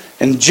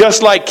 And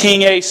just like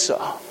King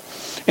Asa,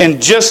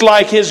 and just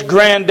like his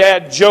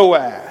granddad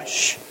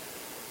Joash,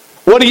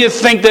 what do you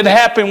think that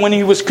happened when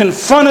he was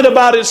confronted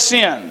about his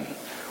sin?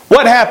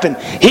 What happened?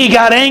 He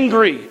got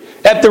angry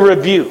at the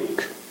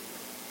rebuke.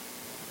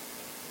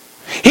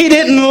 He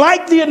didn't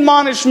like the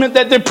admonishment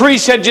that the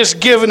priest had just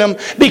given him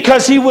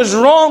because he was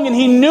wrong and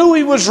he knew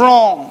he was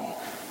wrong.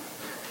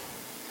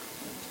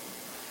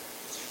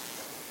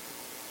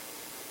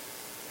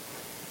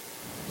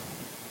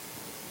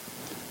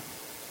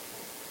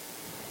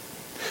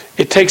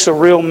 It takes a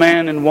real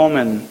man and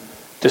woman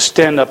to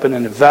stand up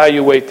and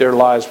evaluate their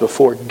lives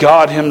before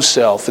God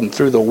Himself and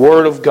through the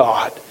Word of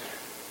God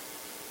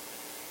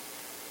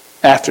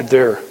after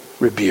they're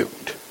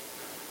rebuked.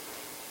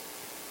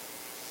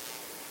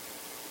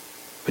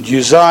 But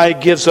Uzziah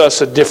gives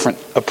us a different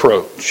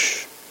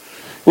approach.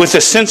 With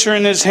a censer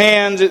in his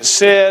hands, it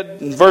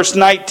said in verse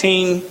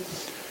 19,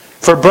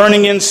 for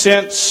burning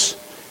incense,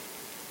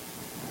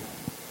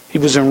 he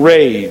was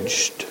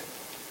enraged.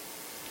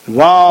 And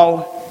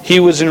while he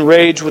was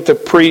enraged with the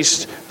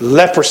priest,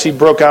 leprosy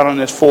broke out on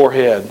his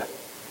forehead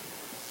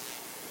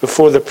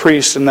before the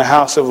priest in the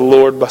house of the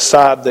Lord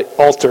beside the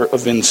altar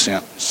of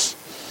incense.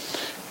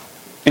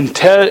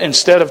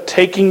 Instead of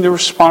taking the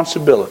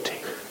responsibility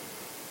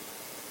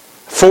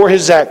for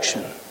his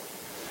action,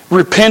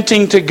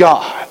 repenting to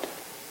God,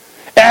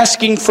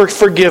 asking for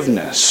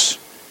forgiveness,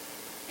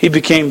 he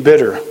became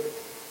bitter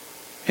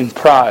and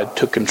pride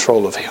took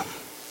control of him.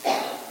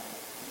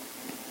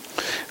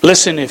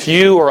 Listen, if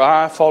you or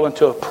I fall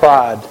into a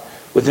pride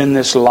within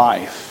this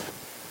life,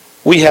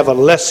 we have a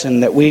lesson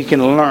that we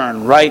can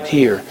learn right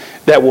here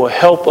that will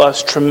help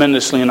us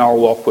tremendously in our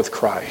walk with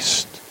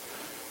Christ.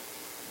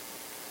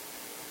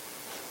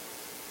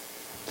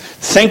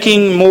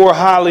 Thinking more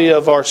highly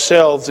of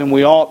ourselves than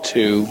we ought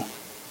to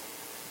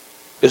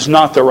is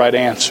not the right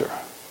answer.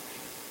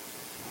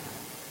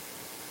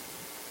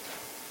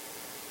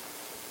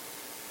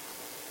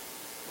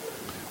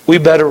 We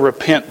better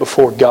repent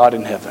before God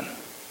in heaven.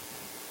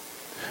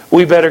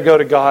 We better go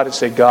to God and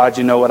say, God,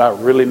 you know what? I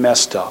really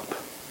messed up.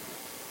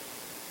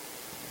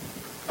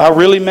 I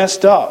really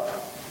messed up.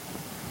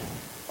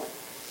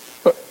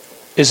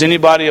 Is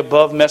anybody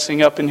above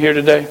messing up in here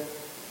today?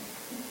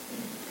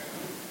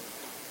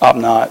 I'm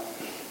not.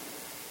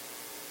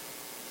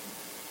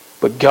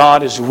 But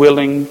God is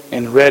willing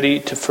and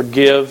ready to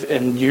forgive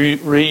and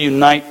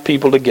reunite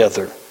people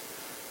together.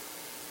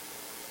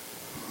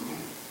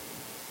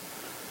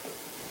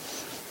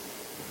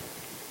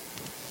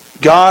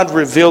 God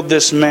revealed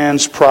this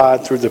man's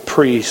pride through the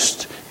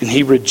priest, and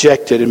he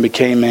rejected and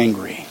became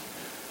angry.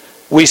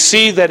 We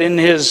see that in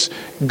his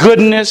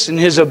goodness and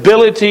his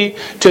ability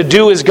to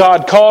do as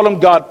God called him,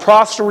 God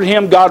prospered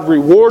him, God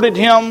rewarded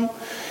him.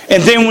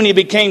 And then when he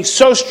became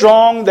so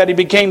strong that he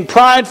became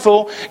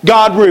prideful,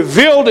 God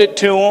revealed it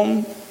to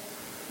him.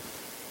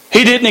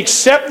 He didn't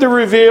accept the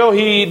reveal.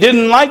 He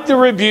didn't like the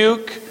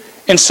rebuke.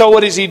 And so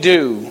what does he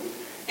do?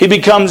 He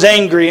becomes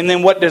angry. And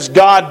then what does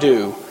God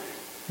do?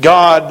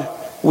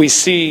 We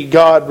see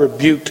God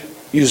rebuked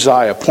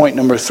Uzziah. Point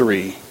number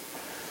 3.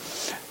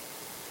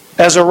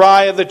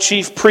 Azariah the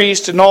chief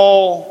priest and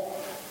all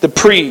the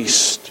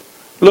priests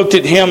looked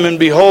at him, and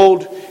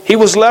behold, he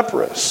was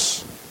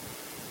leprous.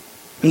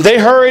 And they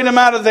hurried him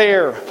out of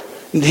there.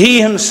 And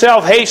he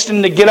himself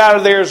hastened to get out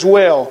of there as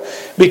well,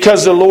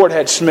 because the Lord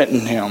had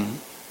smitten him.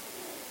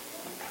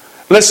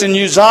 Listen,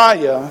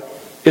 Uzziah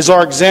is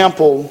our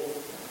example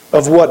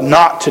of what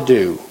not to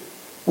do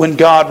when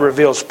God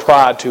reveals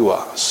pride to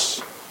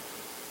us.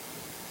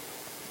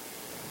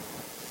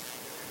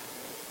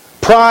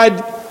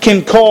 Pride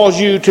can cause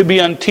you to be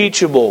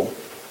unteachable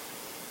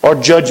or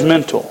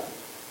judgmental.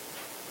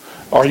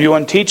 Are you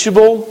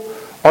unteachable?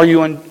 Are you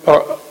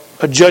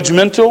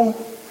judgmental?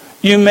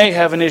 You may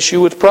have an issue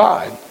with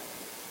pride.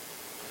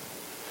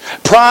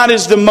 Pride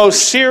is the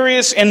most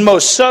serious and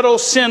most subtle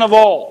sin of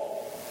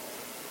all,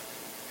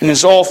 and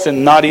is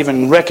often not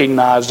even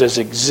recognized as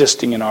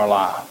existing in our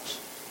lives.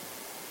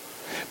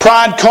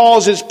 Pride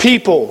causes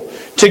people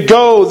to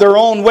go their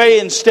own way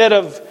instead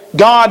of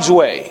God's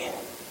way.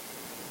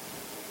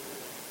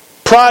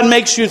 Pride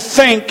makes you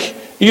think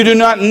you do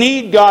not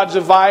need God's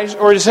advice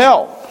or His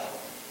help.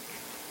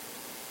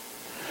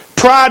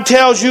 Pride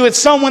tells you it's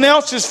someone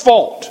else's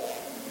fault.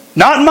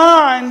 Not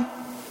mine.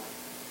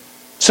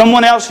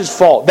 Someone else's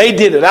fault. They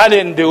did it. I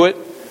didn't do it.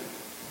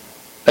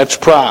 That's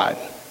pride.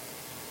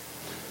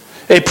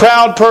 A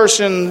proud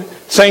person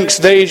thinks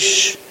they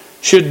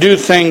should do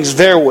things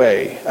their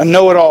way. A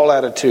know-it-all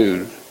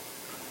attitude.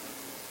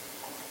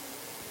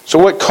 So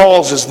what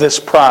causes this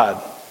pride?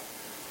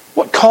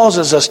 What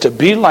causes us to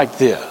be like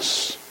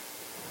this?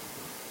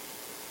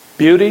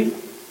 Beauty?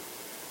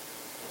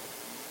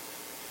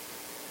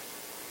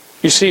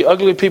 You see,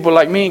 ugly people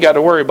like me ain't got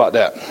to worry about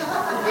that.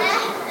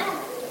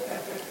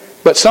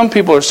 But some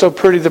people are so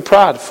pretty they're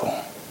prideful.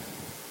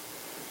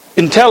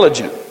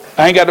 Intelligent.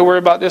 I ain't got to worry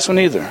about this one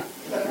either.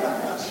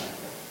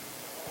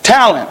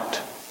 talent,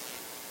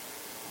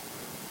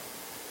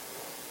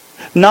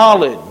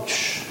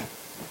 knowledge,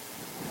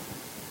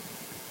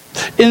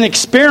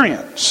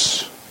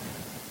 inexperience,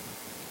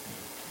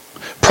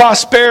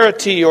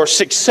 prosperity, or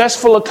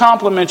successful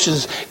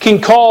accomplishments can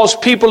cause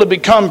people to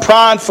become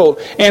prideful,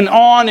 and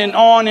on and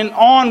on and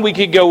on we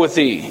could go with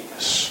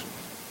these.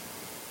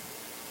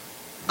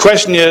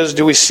 Question is,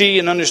 do we see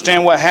and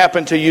understand what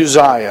happened to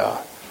Uzziah?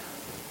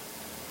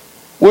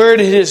 Where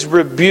did his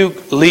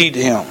rebuke lead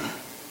him?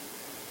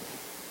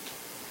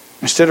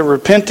 Instead of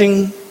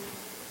repenting,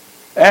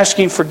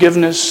 asking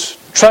forgiveness,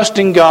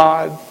 trusting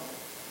God,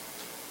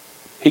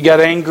 he got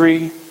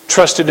angry,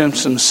 trusted in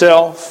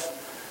himself,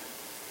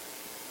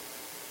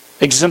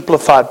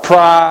 exemplified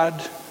pride.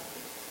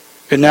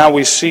 And now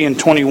we see in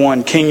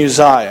 21, King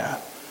Uzziah,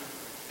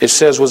 it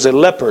says, was a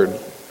leopard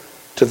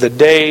to the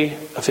day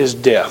of his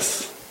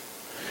death.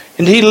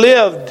 And he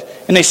lived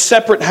in a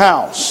separate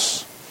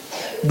house,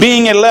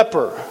 being a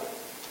leper.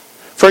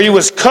 For he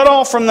was cut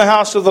off from the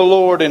house of the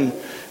Lord, and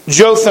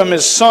Jotham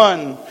his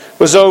son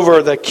was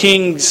over the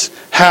king's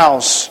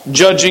house,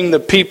 judging the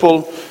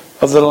people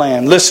of the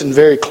land. Listen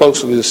very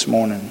closely this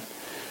morning.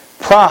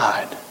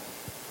 Pride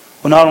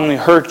will not only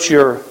hurt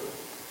your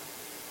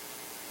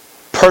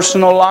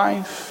personal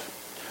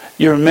life,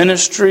 your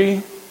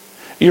ministry,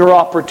 your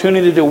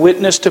opportunity to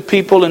witness to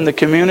people in the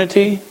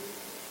community,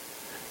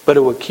 but it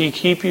will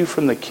keep you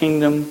from the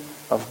kingdom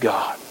of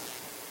God.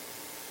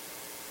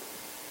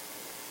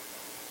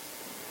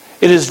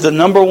 It is the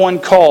number one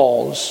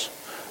cause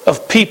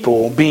of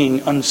people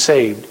being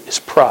unsaved, is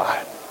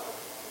pride.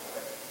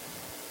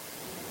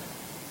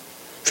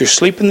 If you're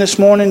sleeping this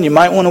morning, you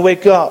might want to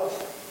wake up.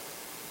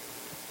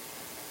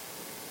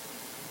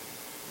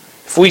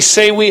 If we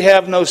say we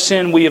have no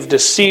sin, we have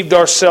deceived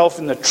ourselves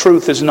and the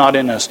truth is not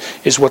in us,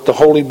 is what the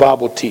Holy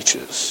Bible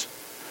teaches.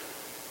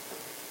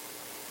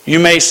 You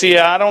may say,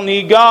 I don't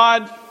need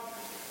God.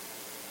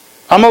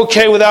 I'm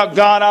okay without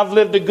God. I've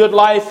lived a good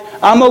life.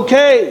 I'm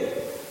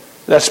okay.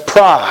 That's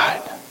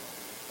pride.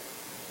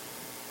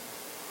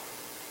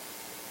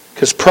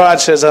 Because pride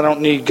says, I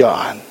don't need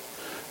God.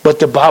 But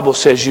the Bible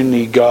says you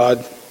need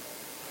God,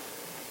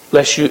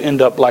 lest you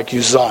end up like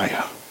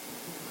Uzziah,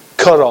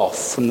 cut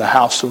off from the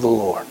house of the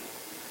Lord.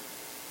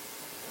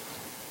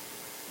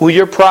 Will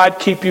your pride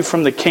keep you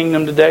from the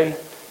kingdom today?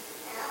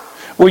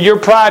 Will your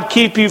pride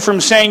keep you from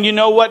saying, you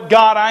know what,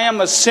 God, I am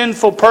a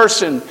sinful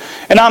person,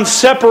 and I'm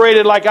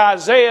separated, like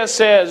Isaiah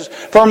says,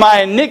 for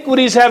my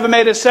iniquities have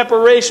made a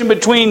separation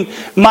between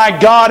my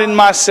God and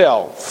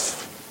myself.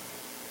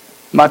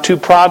 Am I too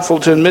prideful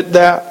to admit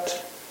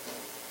that?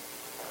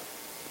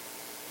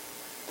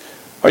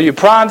 Are you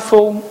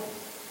prideful,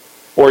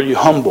 or are you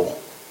humble?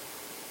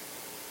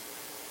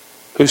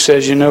 Who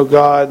says, you know,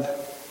 God,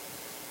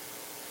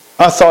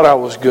 I thought I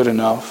was good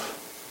enough.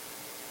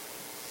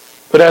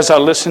 But as I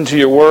listen to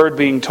your word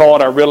being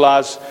taught, I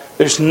realize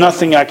there's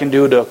nothing I can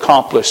do to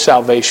accomplish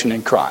salvation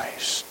in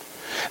Christ.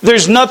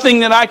 There's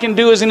nothing that I can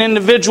do as an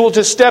individual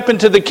to step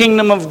into the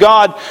kingdom of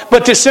God,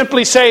 but to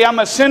simply say, I'm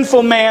a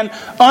sinful man,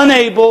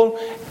 unable,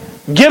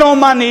 get on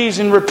my knees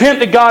and repent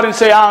to God and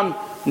say, I'm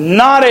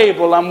not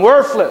able, I'm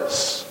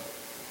worthless.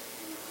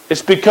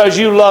 It's because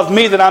you love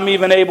me that I'm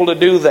even able to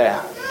do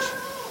that.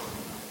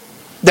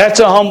 That's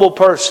a humble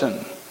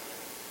person.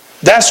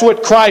 That's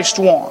what Christ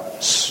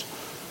wants.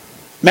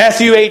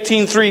 Matthew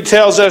 18:3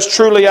 tells us,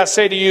 truly I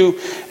say to you,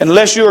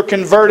 unless you are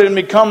converted and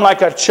become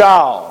like a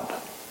child,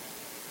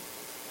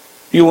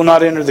 you will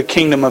not enter the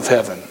kingdom of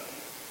heaven.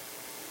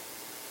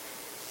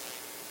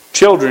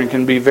 Children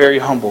can be very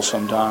humble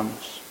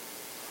sometimes.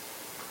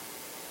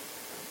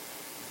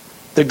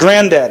 The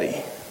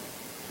granddaddy,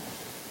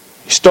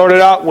 he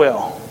started out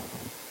well.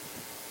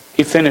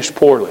 He finished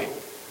poorly.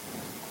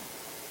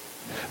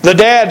 The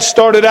dad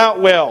started out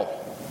well,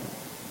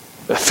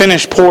 but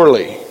finished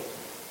poorly.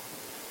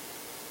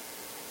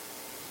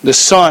 The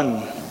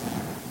son,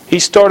 he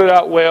started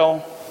out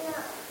well,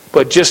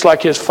 but just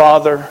like his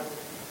father,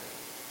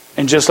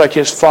 and just like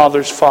his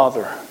father's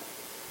father.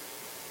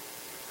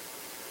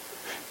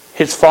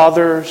 His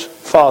father's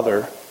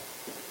father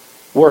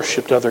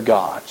worshipped other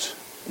gods,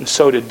 and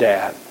so did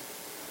dad.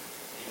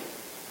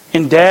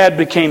 And dad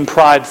became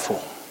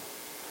prideful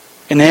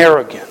and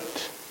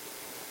arrogant,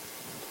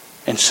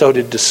 and so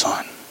did the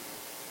son.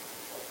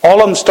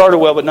 All of them started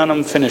well, but none of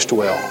them finished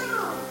well.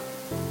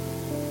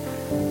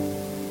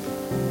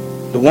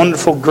 The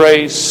wonderful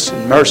grace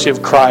and mercy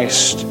of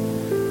Christ,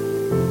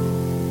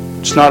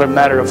 it's not a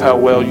matter of how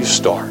well you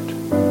start,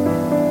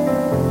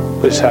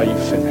 but it's how you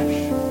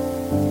finish.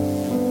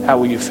 How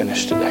will you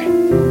finish today?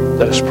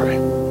 Let us pray.